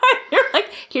 You're like,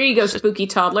 here you go, spooky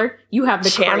toddler. You have the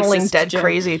channeling Chrysist dead gem.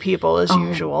 Crazy people as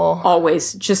usual.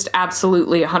 Always. Just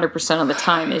absolutely 100% of the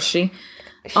time, is she?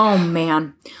 Oh,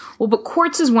 man. Well, but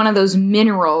quartz is one of those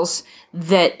minerals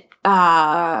that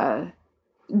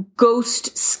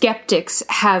ghost skeptics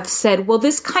have said, well,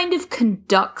 this kind of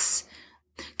conducts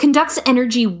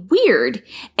energy weird,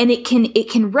 and it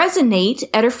can resonate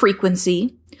at a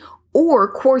frequency,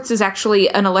 or quartz is actually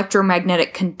an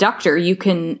electromagnetic conductor. You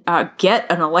can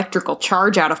get an electrical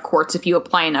charge out of quartz if you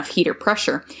apply enough heat or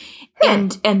pressure.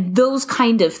 And those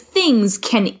kind of things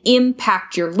can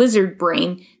impact your lizard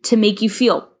brain to make you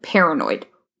feel paranoid,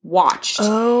 watched,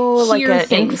 like an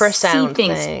infrasound see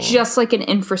things, thing. Just like an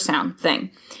infrasound thing.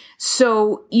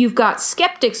 So you've got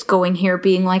skeptics going here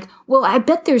being like, well, I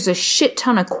bet there's a shit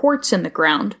ton of quartz in the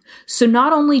ground. So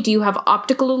not only do you have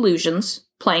optical illusions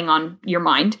playing on your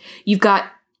mind, you've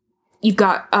got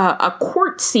a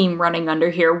quartz seam running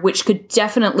under here, which could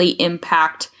definitely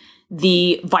impact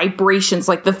the vibrations,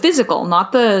 like the physical,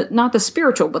 not the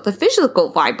spiritual, but the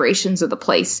physical vibrations of the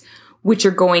place, which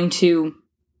are going to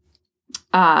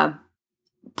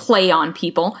play on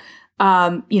people.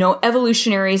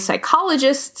 Evolutionary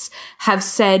psychologists have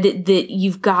said that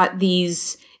you've got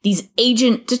these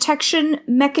agent detection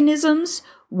mechanisms,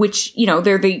 which,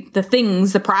 they're the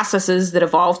things, the processes that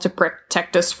evolve to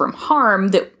protect us from harm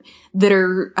that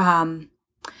are,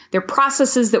 they're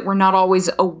processes that we're not always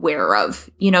aware of,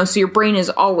 so your brain is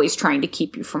always trying to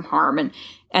keep you from harm.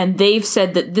 And they've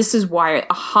said that this is why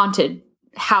a haunted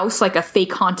house, like a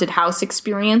fake haunted house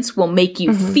experience, will make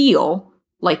you feel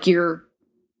like you're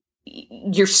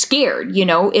scared,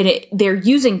 and they're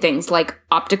using things like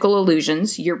optical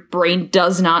illusions. Your brain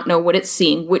does not know what it's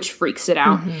seeing, which freaks it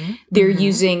out. They're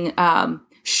using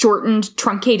shortened,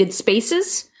 truncated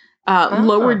spaces.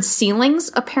 Lowered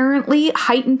ceilings apparently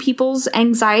heighten people's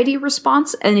anxiety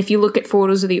response. And if you look at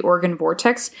photos of the Oregon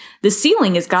Vortex, the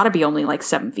ceiling has got to be only like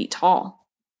 7 feet tall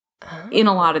in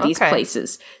a lot of these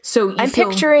places. So I'm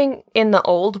picturing in the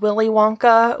old Willy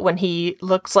Wonka when he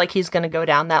looks like he's going to go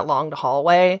down that long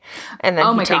hallway, and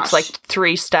then he takes like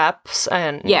 3 steps,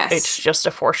 and it's just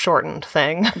a foreshortened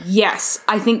thing. Yes,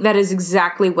 I think that is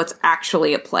exactly what's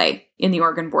actually at play in the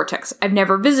Oregon Vortex. I've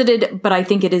never visited, but I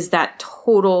think it is that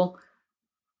total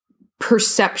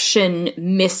perception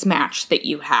mismatch that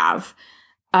you have.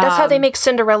 That's how they make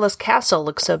Cinderella's castle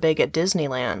look so big at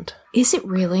Disneyland. Is it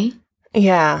really?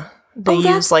 Yeah. They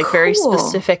use like very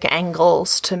specific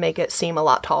angles to make it seem a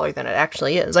lot taller than it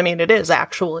actually is. I mean, it is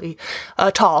actually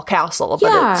a tall castle,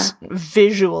 but it's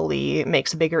visually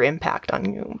makes a bigger impact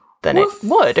on you than it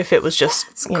would if it was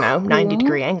just,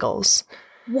 90-degree angles.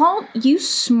 Walt, you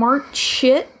smart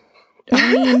shit.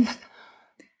 I mean,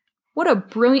 what a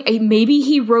brilliant... Maybe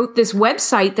he wrote this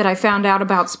website that I found out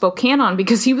about Spokane on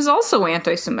because he was also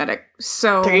anti-Semitic.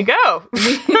 So there you go.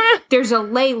 There's a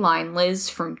ley line, Liz,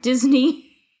 from Disney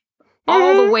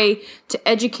all the way to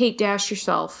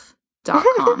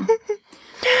educate-yourself.com.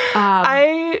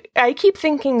 I keep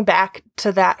thinking back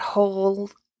to that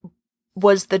whole...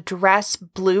 Was the dress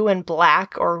blue and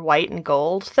black or white and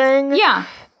gold thing? Yeah.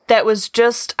 That was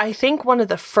just, I think, one of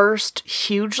the first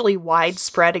hugely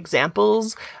widespread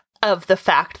examples of the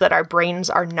fact that our brains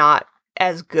are not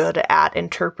as good at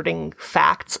interpreting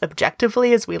facts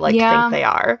objectively as we like to think they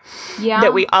are. Yeah.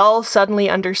 That we all suddenly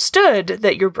understood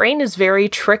that your brain is very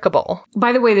trickable.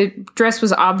 By the way, the dress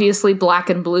was obviously black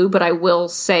and blue, but I will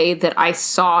say that I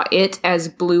saw it as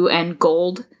blue and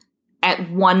gold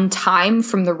at one time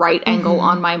from the right angle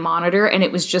on my monitor, and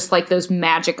it was just like those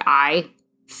magic eye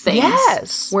things.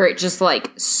 Yes. Where it just like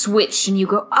switched and you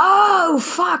go, oh,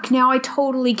 fuck, now I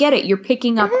totally get it. You're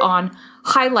picking up on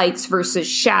highlights versus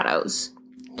shadows.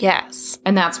 Yes.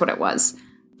 And that's what it was.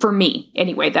 For me,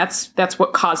 anyway, that's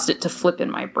what caused it to flip in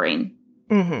my brain.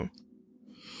 Mm-hmm.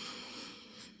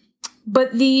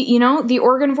 But the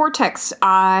Oregon Vortex,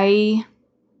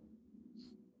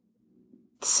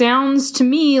 sounds to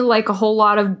me like a whole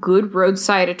lot of good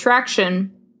roadside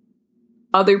attraction.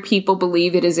 Other people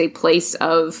believe it is a place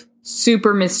of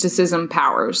super mysticism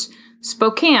powers.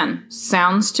 Spokane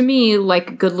sounds to me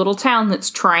like a good little town that's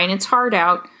trying its heart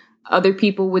out. Other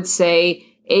people would say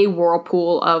a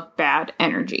whirlpool of bad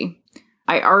energy.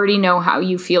 I already know how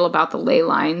you feel about the ley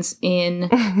lines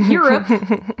in Europe.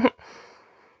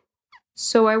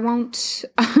 So I won't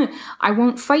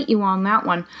fight you on that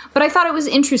one. But I thought it was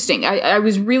interesting. I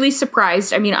was really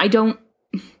surprised. I mean,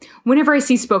 whenever I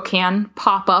see Spokane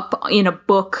pop up in a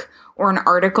book or an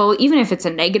article, even if it's a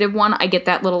negative one, I get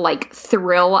that little like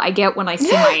thrill I get when I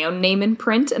see my own name in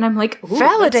print. And I'm like,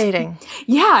 validating.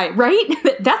 Yeah, right?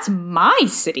 That's my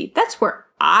city. That's where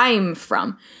I'm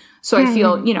from. So I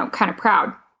feel, kind of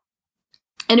proud.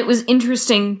 And it was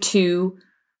interesting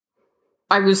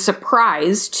I was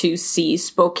surprised to see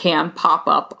Spokane pop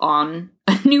up on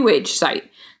a New Age site.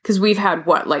 Because we've had,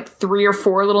 3 or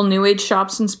 4 little New Age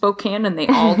shops in Spokane, and they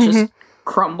all just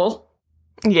crumble.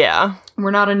 Yeah.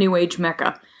 We're not a New Age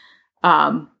mecca.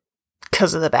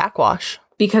 Because of the backwash.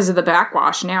 Because of the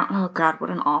backwash. Now, oh God, what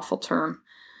an awful term.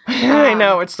 I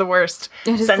know, it's the worst.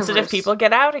 Sensitive people,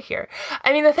 get out of here.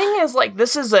 I mean, the thing is,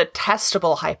 this is a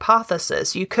testable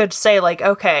hypothesis. You could say,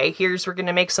 okay, we're going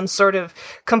to make some sort of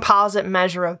composite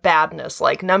measure of badness,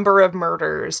 like number of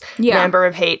murders, number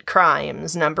of hate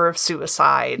crimes, number of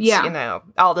suicides,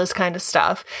 all this kind of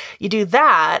stuff. You do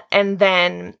that, and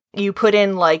then you put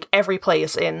in, every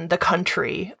place in the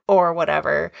country or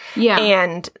whatever. Yeah.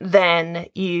 And then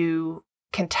you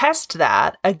can test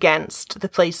that against the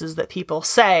places that people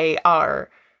say are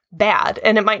bad.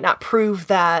 And it might not prove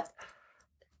that,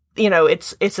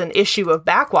 it's an issue of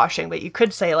backwashing, but you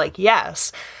could say,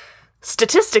 yes,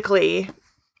 statistically,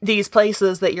 these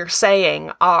places that you're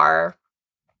saying are,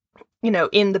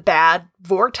 in the bad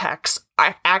vortex,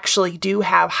 actually do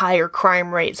have higher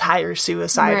crime rates, higher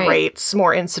suicide rates,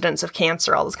 more incidents of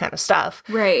cancer, all this kind of stuff.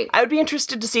 Right. I would be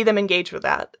interested to see them engage with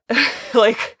that.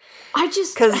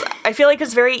 Because I feel like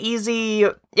it's very easy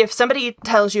if somebody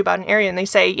tells you about an area and they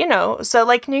say,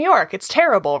 so New York, it's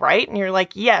terrible, right? And you're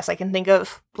like, yes, I can think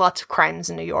of lots of crimes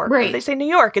in New York. Right. But they say New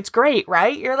York, it's great,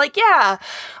 right? You're like, yeah,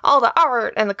 all the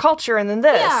art and the culture and then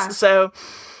this. Yeah. So,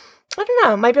 I don't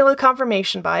know, might be a little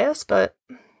confirmation bias, but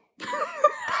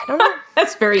I don't know.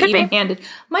 That's very even-handed.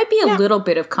 Might be a little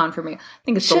bit of confirmation. I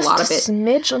think it's just a lot of it.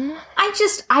 Smidgen.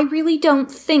 I really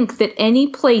don't think that any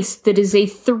place that is a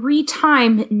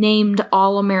 3-time named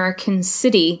All-American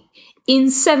city in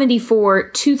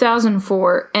 74,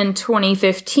 2004, and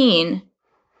 2015,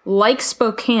 like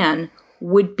Spokane,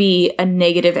 would be a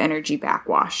negative energy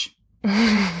backwash.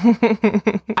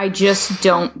 I just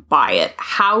don't buy it.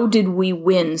 How did we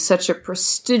win such a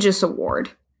prestigious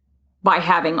award? By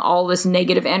having all this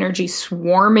negative energy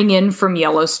swarming in from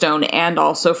Yellowstone and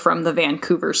also from the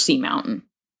Vancouver Sea Mountain.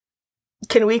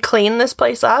 Can we clean this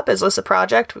place up? Is this a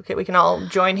project? We can all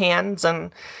join hands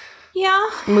and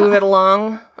move it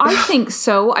along? I think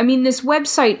so. I mean, this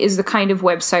website is the kind of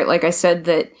website, like I said,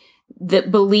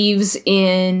 that believes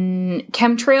in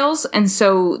chemtrails. And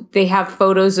so they have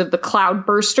photos of the cloud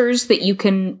bursters that you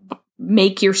can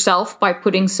make yourself by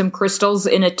putting some crystals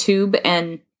in a tube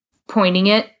and pointing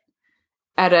it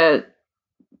at a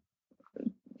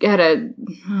chemtrail.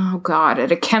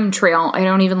 I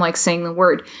don't even like saying the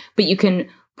word, but you can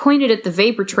point it at the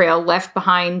vapor trail left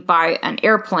behind by an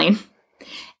airplane.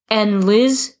 And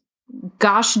Liz,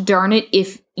 gosh darn it,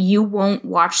 if you won't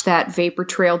watch that vapor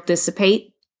trail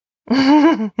dissipate.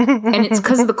 And it's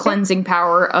because of the cleansing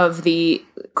power of the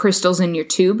crystals in your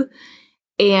tube.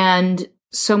 And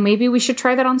so maybe we should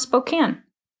try that on Spokane.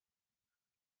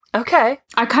 Okay.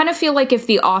 I kind of feel like if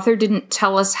the author didn't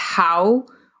tell us how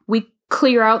we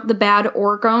clear out the bad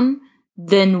orgone,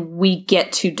 then we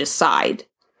get to decide.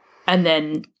 And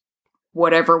then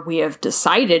whatever we have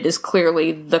decided is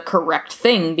clearly the correct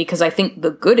thing, because I think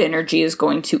the good energy is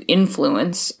going to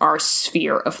influence our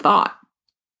sphere of thought.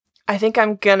 I think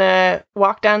I'm gonna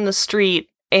walk down the street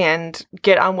and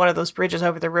get on one of those bridges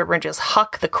over the river and just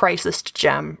huck the crisis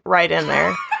gem right in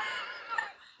there.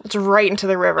 It's right into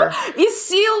the river.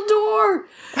 Isildur!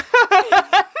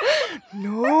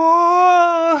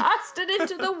 No! Cast it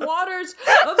into the waters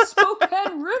of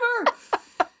Spokane River!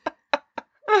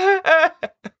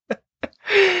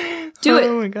 Do it.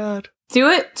 Oh my god. Do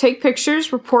it. Take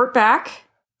pictures. Report back.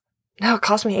 No, it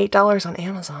cost me $8 on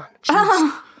Amazon.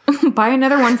 Jeez. Buy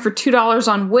another one for $2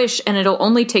 on Wish, and it'll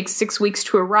only take 6 weeks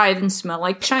to arrive and smell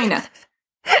like China.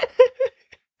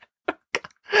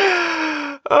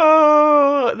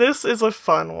 Oh, this is a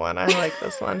fun one. I like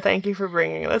this one. Thank you for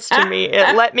bringing this to me.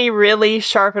 It let me really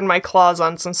sharpen my claws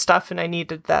on some stuff, and I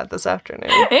needed that this afternoon.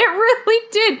 It really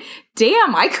did.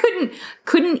 Damn, I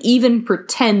couldn't even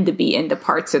pretend to be into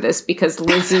parts of this because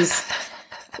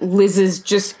Liz's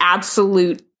just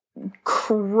absolute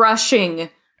crushing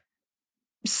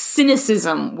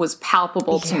cynicism was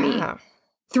palpable to me.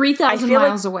 3,000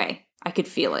 miles away. I could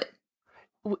feel it.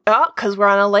 Oh, because we're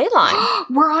on a ley line.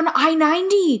 We're on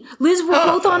I-90. Liz, we're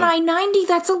both on I-90.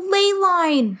 That's a ley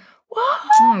line. What?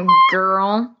 Oh,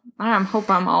 girl. I hope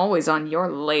I'm always on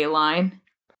your ley line.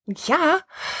 Yeah.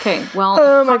 Okay, well,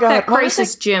 oh my God. That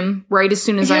crisis gym right as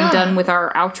soon as I'm done with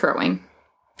our outroing.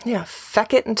 Yeah,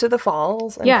 feck it into the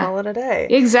falls and call it a day.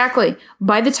 Exactly.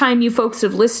 By the time you folks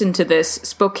have listened to this,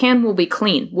 Spokane will be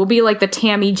clean. We'll be like the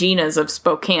Tammy Ginas of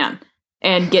Spokane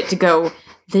and get to go,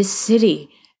 this city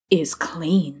is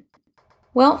clean.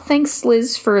 Well, thanks,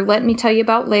 Liz, for letting me tell you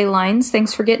about Leylines.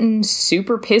 Thanks for getting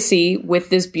super pissy with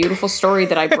this beautiful story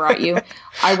that I brought you.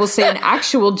 I will say an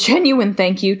actual genuine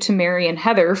thank you to Mary and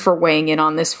Heather for weighing in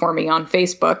on this for me on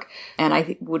Facebook. And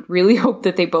I would really hope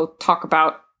that they both talk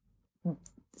about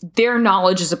their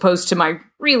knowledge as opposed to my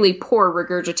really poor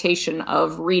regurgitation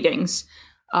of readings.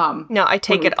 No, I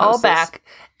take it all back.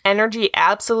 Energy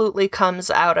absolutely comes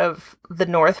out of the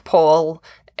North Pole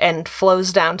and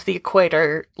flows down to the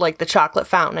equator like the chocolate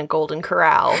fountain in Golden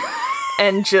Corral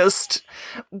and just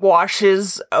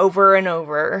washes over and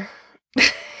over.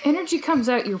 Energy comes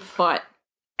out your butt.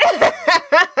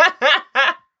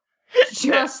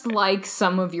 Just like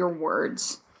some of your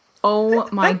words. Oh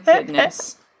my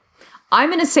goodness. I'm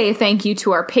going to say a thank you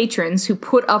to our patrons who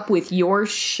put up with your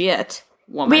shit,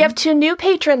 woman. We have 2 new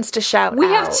patrons to shout out. We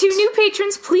have 2 new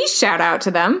patrons. Please shout out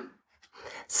to them.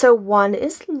 So one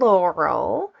is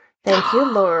Laurel. Thank you,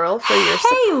 Laurel, for your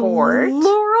support. Hey,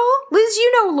 Laurel. Liz,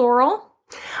 you know Laurel.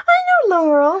 I know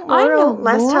Laurel.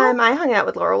 Last Laurel. time I hung out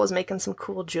with Laurel was making some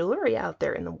cool jewelry out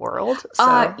there in the world.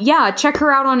 So. Yeah, check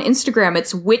her out on Instagram.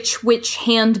 It's Witch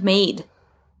Handmade.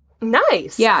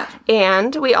 Nice. Yeah.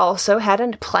 And we also had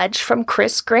a pledge from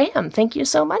Chris Graham. Thank you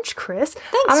so much, Chris.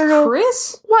 Thanks, I don't know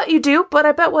Chris. what you do, but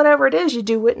I bet whatever it is, you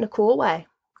do it in a cool way.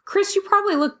 Chris, you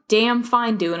probably look damn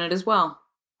fine doing it as well.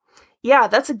 Yeah,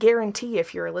 that's a guarantee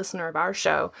if you're a listener of our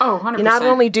show. Oh, 100%. You not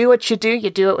only do what you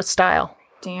do it with style.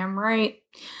 Damn right.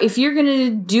 If you're going to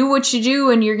do what you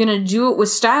do and you're going to do it with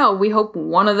style, we hope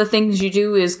one of the things you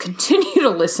do is continue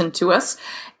to listen to us.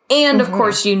 And, of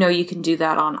course, you know you can do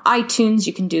that on iTunes.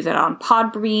 You can do that on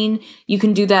Podbean. You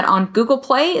can do that on Google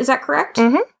Play. Is that correct?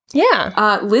 Mm-hmm.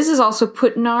 Yeah. Liz is also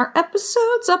putting our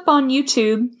episodes up on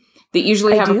YouTube that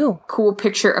usually have a cool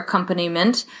picture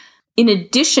accompaniment. In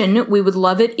addition, we would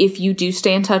love it if you do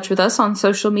stay in touch with us on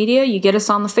social media. You get us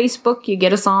on the Facebook, you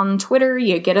get us on Twitter,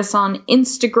 you get us on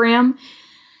Instagram.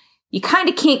 You kind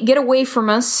of can't get away from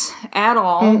us at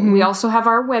all. Mm-hmm. We also have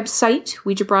our website,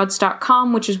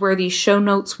 ouijabroads.com, which is where these show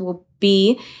notes will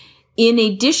be. In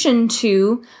addition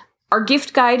to, our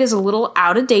gift guide is a little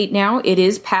out of date now. It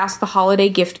is past the holiday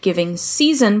gift-giving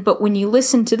season, but when you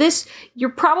listen to this, you're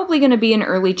probably going to be in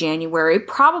early January,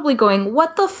 probably going,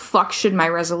 what the fuck should my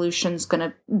resolutions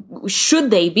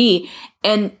should they be?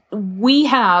 And we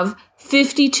have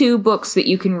 52 books that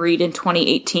you can read in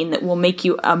 2018 that will make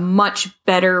you a much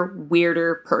better,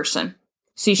 weirder person.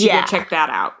 So you should go check that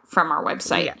out from our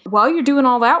website. Yeah. While you're doing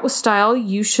all that with style,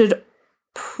 you should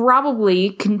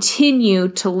probably continue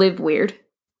to live weird.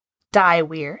 Die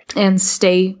weird. And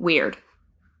stay weird.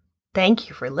 Thank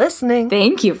you for listening.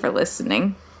 Thank you for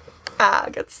listening.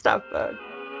 Good stuff, bud.